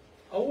luenga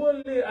aua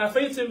le a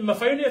whaia te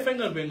mawhaia e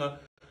whainga luenga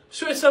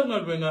so e sau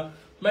ngā luenga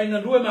mai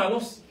ngā lue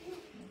malosi.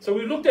 So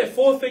we looked at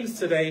 4 things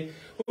today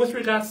with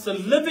regards to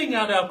living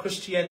out our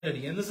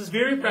Christianity. And this is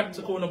very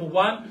practical. Number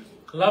 1,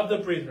 love the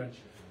brethren.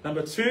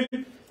 Number 2,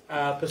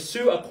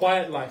 pursue a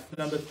quiet life.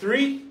 Number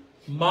 3,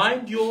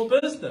 mind your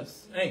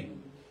business. Hey,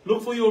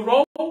 look for your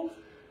role.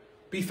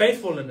 Be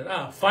faithful in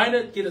it. Find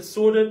it, get it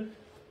sorted,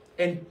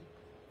 and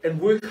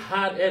work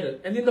hard at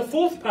it. And then the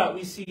 4th part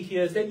we see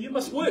here is that you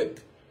must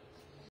work.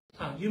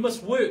 You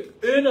must work.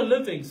 Earn a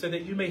living so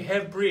that you may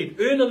have bread.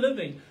 Earn a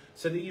living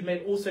so that you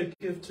may also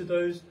give to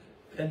those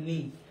in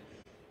need.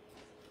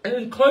 And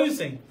in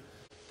closing,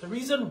 the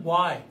reason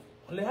why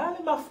le hale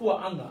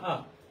mafua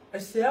anga I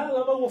say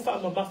lava wo fa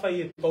mafai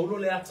e paulo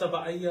le ata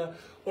va aia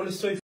o le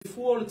soifu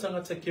o le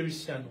tangata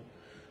Kerisiano.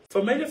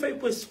 Fa mai le fai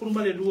po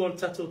spurma le lua o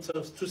tato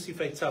tusi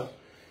fai tau.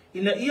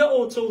 Ina ia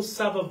o tau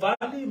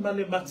savavali ma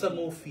le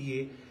matango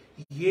fie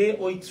ye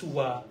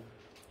oitua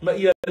ma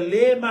ia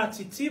le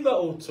matitiva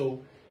o tau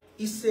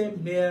ise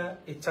mea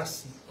e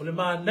tasi. O le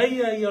maa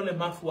naia ia o le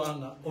mafua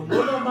anga. O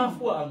lona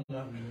mafua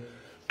anga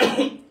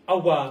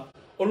awa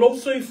o lo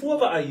soifua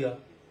va aia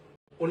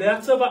o le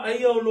ata va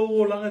aia o lo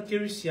o langa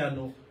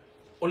Kerisiano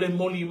o le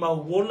moli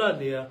mauola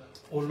lea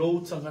o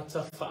lo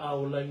tangata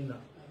whaaolaina.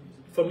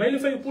 Fa mai le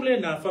whai upule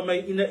na fa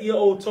mai ina ia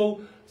o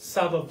tau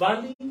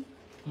savavali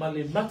ma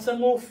le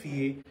matango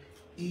fie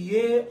I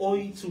e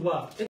oi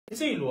tua. E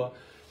te iloa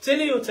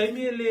tele o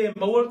taimi e le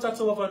mauola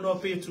tata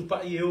wawanoa pe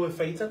tupa I e o e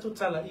whai tato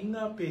tala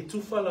inga pe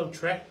tufa lau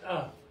track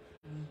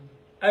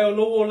ai o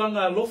lo o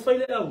langa lofa I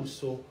le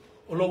auso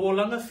o lo o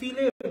langa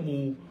file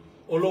mu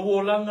o lo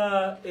o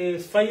langa e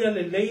whaia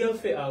le leia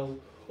fe au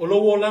o lo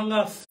o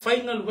langa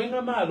whainga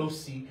luenga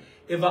maalosi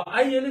e wa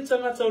ai ele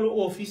tangata o lo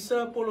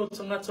ofisa polo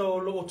tangata o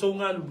lo o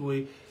tonga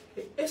lue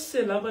e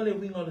ese lava le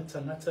winga o le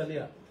tangata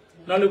lea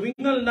na le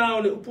winga na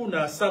o le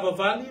upuna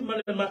savavali ma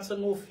le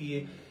matango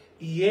fie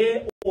I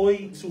e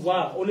oi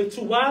tua o le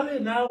tuale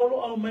na o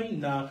lo au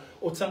maina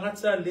o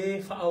tangata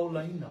le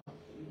whaaulaina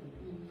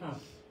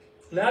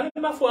le ale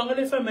mafuanga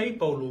le whamei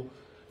paulo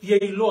ia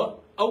I loa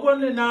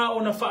awane na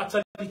ona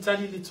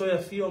whaatalitani li toia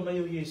fio mai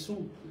o Yesu.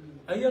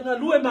 Aia ngā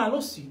lue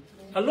malosi,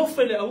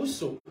 alofa le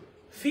auso,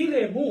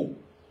 file mu,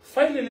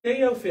 whaile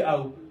le au fe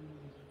au.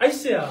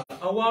 Aisea,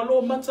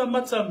 awalo mata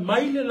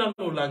mai le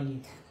lalolangi.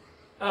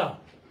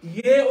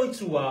 Ie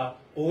oitua,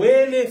 o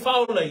ele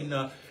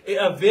whaolaina, e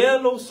a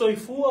velo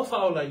soifua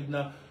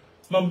whaolaina,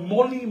 ma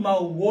moli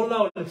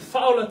mauola o le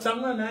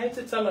whaolatanga na e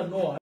te tala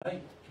noa.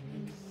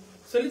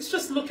 So let's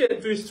just look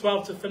at verse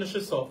 12 to finish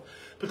us off.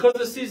 Because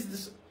it says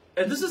this,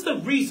 and this is the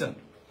reason.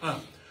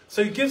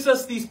 So it gives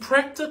us these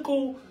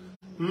practical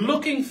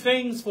looking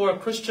things for a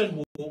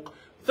Christian walk.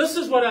 This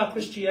is what our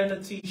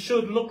Christianity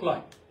should look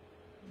like.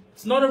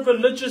 It's not a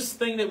religious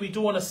thing that we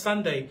do on a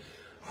Sunday.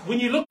 When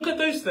you look at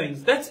those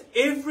things, that's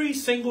every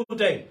single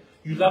day.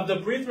 You love the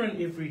brethren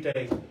every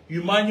day.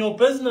 You mind your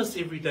business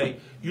every day.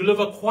 You live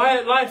a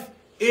quiet life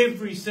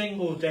every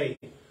single day.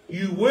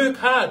 You work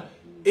hard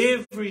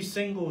every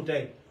single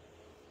day.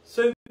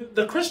 So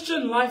the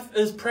Christian life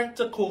is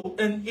practical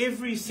in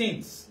every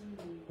sense,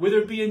 whether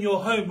it be in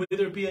your home,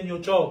 whether it be in your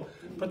job.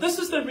 But this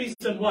is the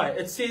reason why.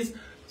 It says,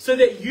 so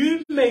that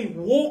you may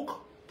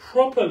walk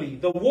properly.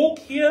 The walk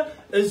here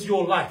is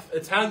your life.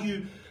 It's how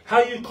you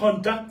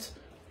conduct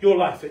your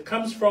life. It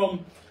comes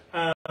from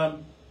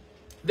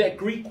that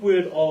Greek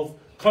word of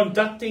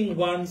conducting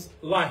one's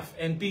life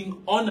and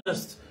being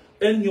honest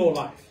in your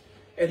life.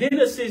 And then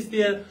it says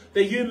there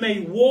that you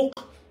may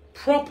walk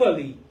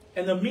properly.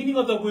 And the meaning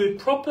of the word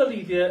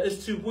properly there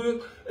is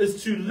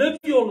to live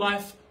your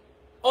life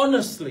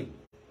honestly.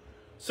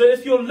 So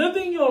if you're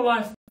living your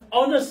life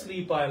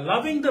honestly by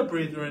loving the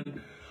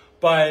brethren,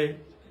 by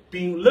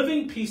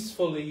living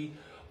peacefully,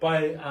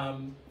 by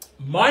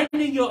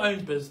minding your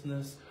own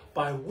business,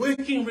 by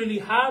working really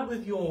hard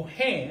with your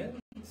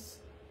hands,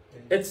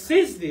 it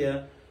says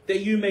there that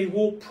you may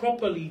walk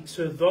properly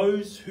to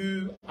those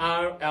who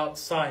are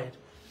outside.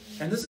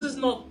 And this is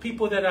not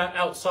people that are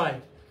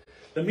outside.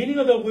 The meaning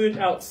of the word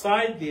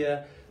outside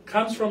there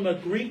comes from a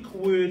Greek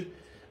word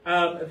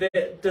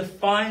that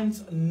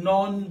defines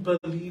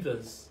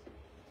non-believers.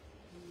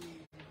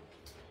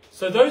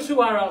 So those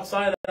who are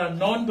outside are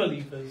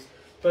non-believers.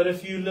 But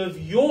if you live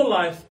your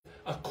life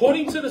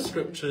according to the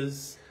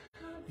scriptures,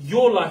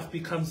 your life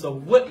becomes a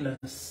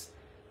witness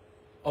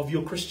of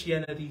your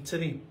Christianity to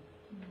them.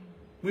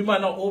 We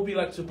might not all be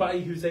like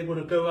Tupai, who's able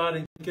to go out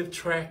and give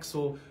tracts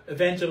or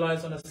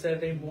evangelize on a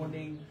Saturday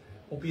morning,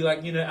 or be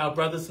like, our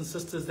brothers and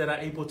sisters that are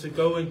able to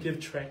go and give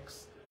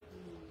tracts.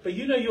 But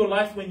your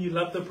life when you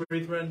love the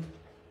brethren,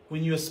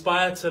 when you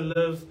aspire to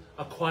live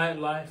a quiet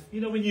life,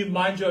 when you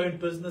mind your own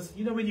business,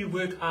 when you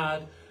work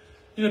hard,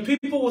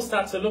 people will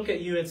start to look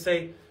at you and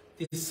say,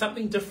 there's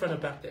something different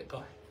about that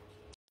guy.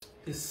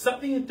 There's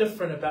something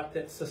different about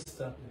that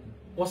sister.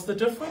 What's the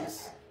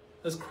difference?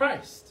 It's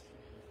Christ.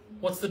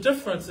 What's the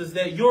difference is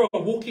that you're a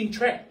walking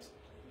tract.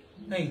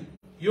 Hey,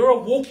 you're a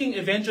walking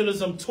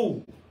evangelism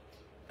tool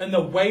in the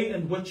way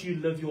in which you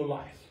live your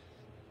life.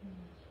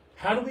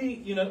 How do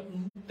we,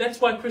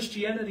 that's why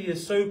Christianity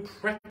is so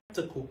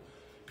practical.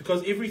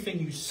 Because everything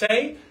you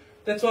say,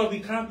 that's why we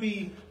can't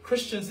be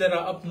Christians that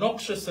are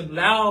obnoxious and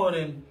loud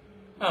and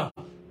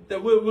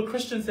that we're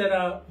Christians that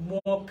are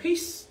more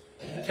peace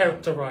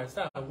characterized.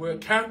 We're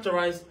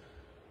characterized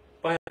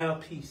by our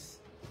peace.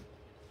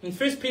 In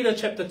 1 Peter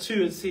chapter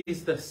 2 it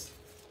says this,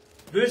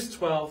 verse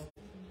 12,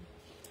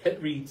 it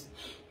reads,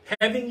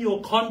 having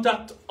your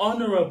conduct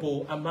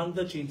honorable among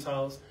the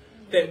Gentiles,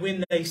 that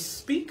when they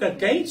speak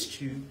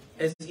against you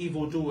as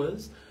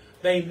evildoers,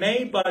 they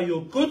may by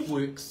your good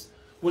works,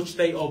 which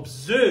they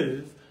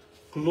observe,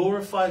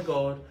 glorify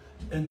God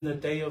in the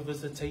day of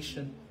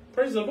visitation.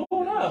 Praise the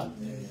Lord.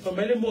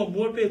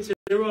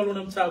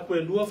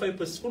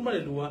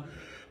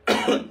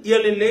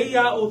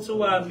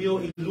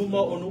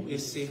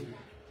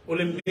 O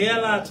le mea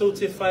la tau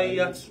te whai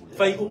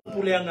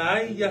upuleanga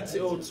ai ia te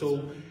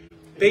oto.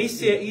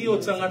 Beise I o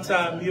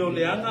tangata mio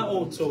leanga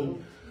oto.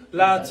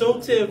 La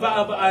tau te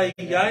vaava ai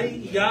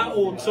ia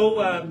oto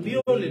a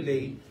mio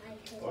lelei.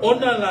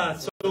 Ona la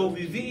tau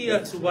vivi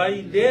atu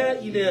ai lea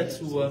I le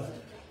atua.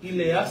 I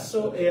le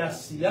aso e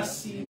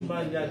asiasi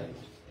mai ai.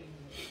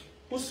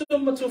 Uso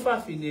matu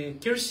whawhine,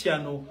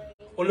 Kerisiano,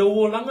 o le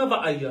uolanga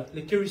vaaia,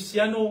 le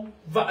Kerisiano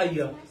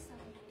vaaia,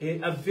 e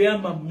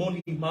avea ma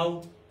moni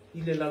mau I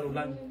le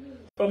lalolani.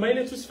 Whamai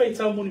le tuswhai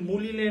tau muni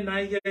muli le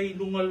nai I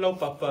lunga lau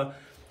papa.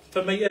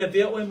 Whamai ia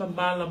vea o e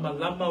mamala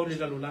malama o le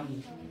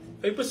lalolani.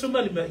 Whai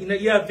pasuma lima, ina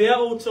ia vea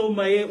o tau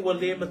mai o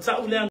le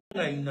matau le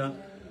angaina,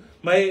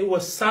 mai o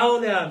sao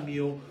le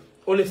amio,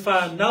 o le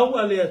whanau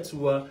a le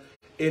atua,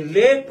 e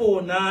le po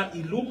na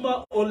I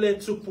luma o le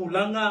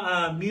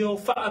tupulanga a mio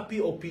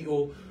whaapi o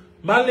pio,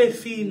 ma le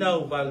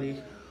whinau vale,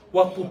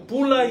 wa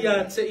pupula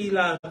ia te I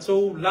la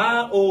tau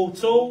la o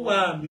tau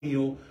a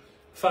mio,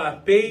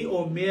 whaapei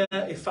o mea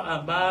e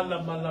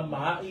whaamala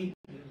malamai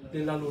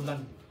le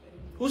lalolani.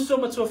 Uso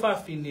matua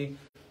whawhine,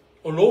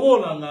 o loo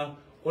langa,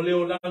 o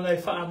leo langa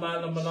e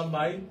whaamala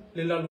malamai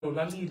le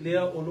lalolani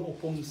lea o lo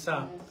opongi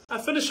sa. I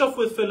finish off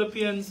with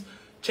Philippians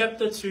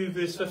chapter 2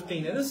 verse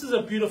 15, and this is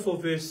a beautiful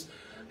verse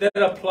that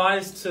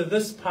applies to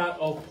this part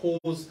of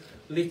Paul's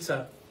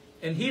letter.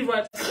 And he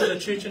writes to the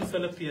church in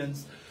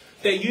Philippians,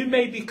 that you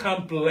may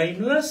become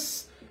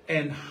blameless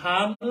and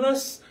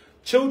harmless,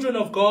 children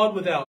of God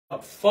without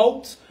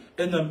fault,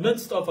 in the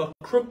midst of a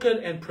crooked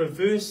and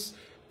perverse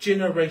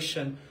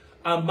generation,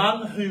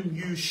 among whom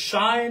you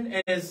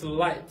shine as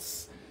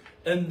lights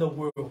in the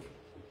world.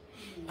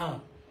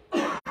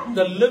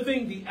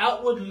 The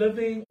outward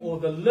living, or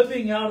the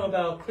living out of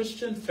our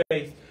Christian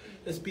faith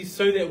is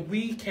so that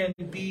we can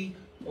be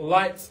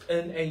lights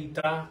in a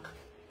dark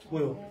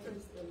world.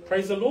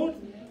 Praise the Lord.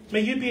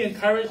 May you be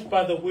encouraged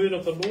by the word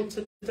of the Lord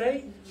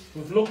today.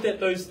 We've looked at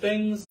those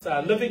things.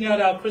 Living out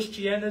our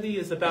Christianity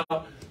is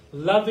about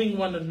loving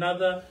one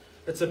another.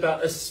 It's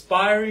about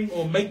aspiring,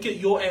 or make it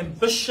your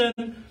ambition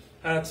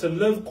to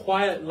live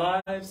quiet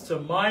lives, to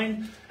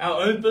mind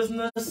our own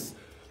business.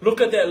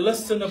 Look at that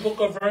list in the book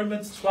of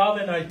Romans 12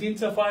 and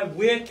identify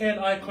where can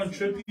I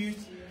contribute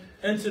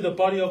into the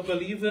body of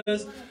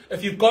believers.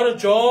 If you've got a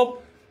job,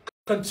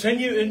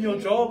 continue in your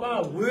job.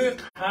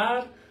 Work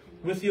hard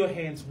with your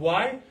hands.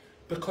 Why?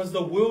 Because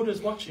the world is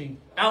watching.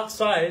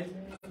 Outside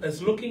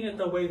is looking at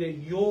the way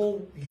that your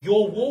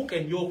walk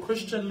and your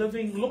Christian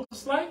living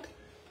looks like.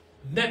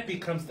 That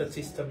becomes the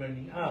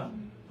testimony.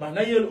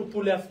 Ona e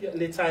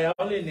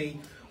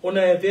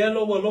vea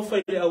lo walofa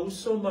I le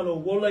auso ma lo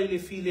wola I le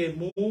file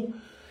mu.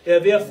 E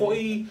vea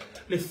foi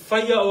le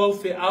whaia o au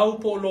fe au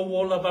po lo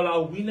wola wala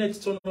au wina I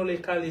tono le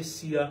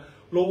kalesia.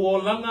 Lo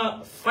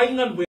wolanga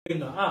whaingal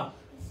wenga.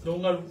 Lo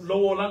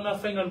wolanga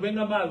whaingal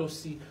wenga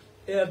malosi.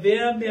 E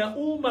vea mea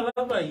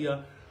malawa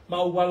ia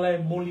ma wala e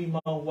moli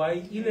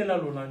mawai I le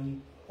lalolani.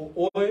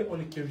 O oe o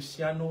le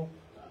Kerisiano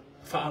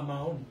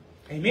whaamaoni.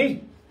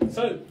 Amen.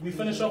 So, we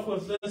finish off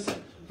with this.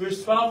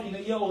 Verse 12, ina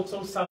ia o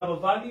tau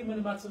savavali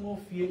mene matango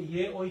fia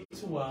ie o I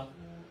tua,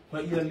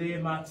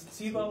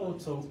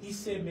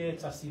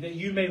 that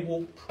you may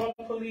walk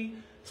properly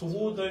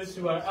toward those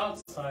who are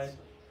outside,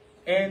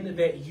 and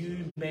that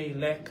you may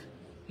lack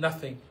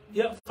nothing.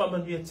 Ia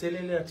whamanuia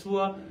tele le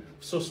atua,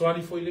 so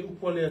soani fo ile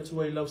upua le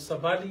atua I lau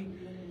savali,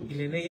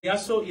 ile nei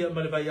yaso, ia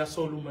maleva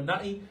yaso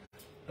lumanai,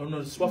 no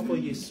le swafo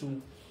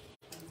Yesu.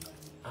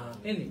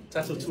 Amen.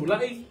 Tato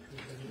tulai.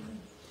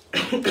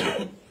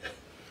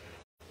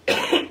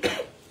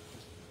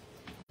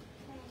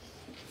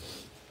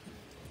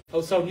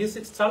 Au sau nia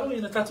se tatalo,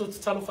 ina tato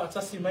tatalo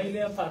whaatasi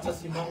mailea,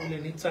 whaatasi mau le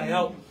ni tai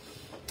au.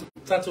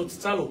 Tato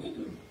tatalo.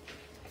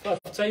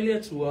 Whaatai le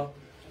atua,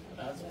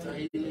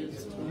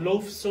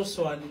 loaf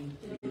sosoani,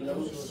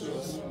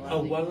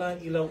 au wala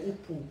I lau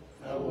upu,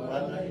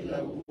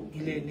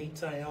 ile ni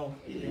tai au.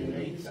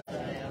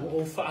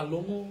 O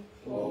whaalongo,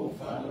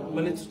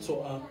 male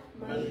tutoa,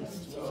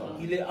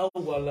 ile au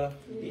wala,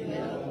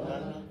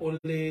 o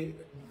le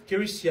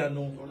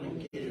Kerisiano,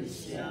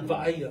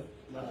 vaaia.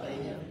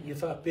 Ia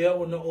whaapea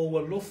ona o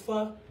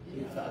walofa,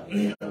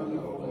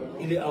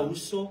 ile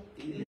auso,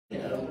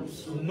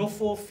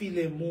 nofo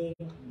file mu,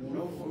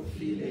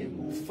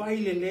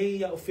 whaile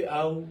leia o whi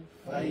au,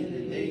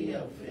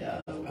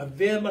 a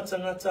vea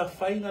matangata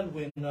whainga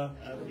luenga,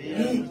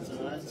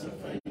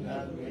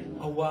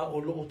 a wā o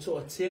loo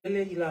toa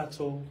tele I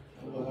lato,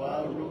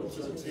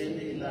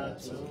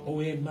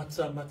 o e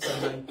mata mai.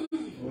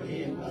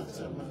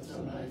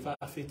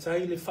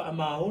 Whaafetai le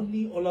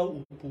whaamaoni o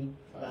lau upu,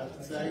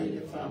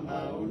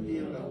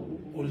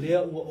 o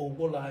lea ua o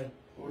wolai,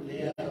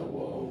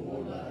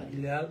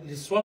 le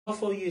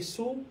swafo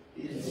Yesu,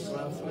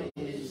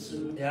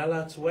 e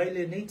ala tuai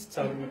le nei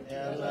tataru,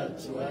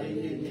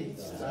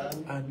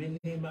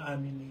 amene ma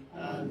amene.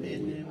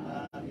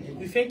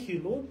 We thank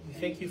you, Lord. We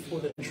thank you for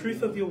the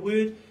truth of your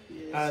word,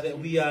 that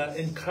we are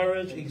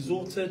encouraged,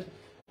 exhorted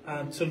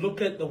to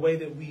look at the way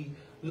that we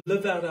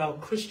live out our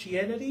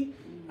Christianity.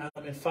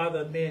 And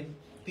Father, man,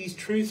 these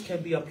truths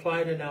can be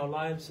applied in our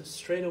lives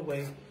straight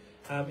away.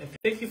 And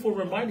thank you for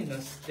reminding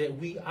us that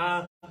we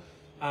are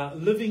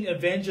living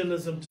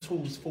evangelism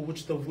tools for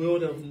which the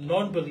world of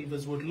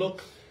non-believers would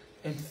look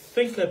and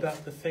think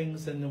about the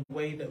things and the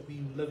way that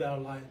we live our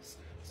lives.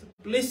 So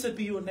blessed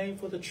be your name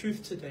for the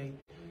truth today.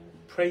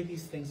 Pray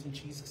these things in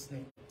Jesus'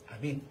 name.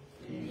 Amen.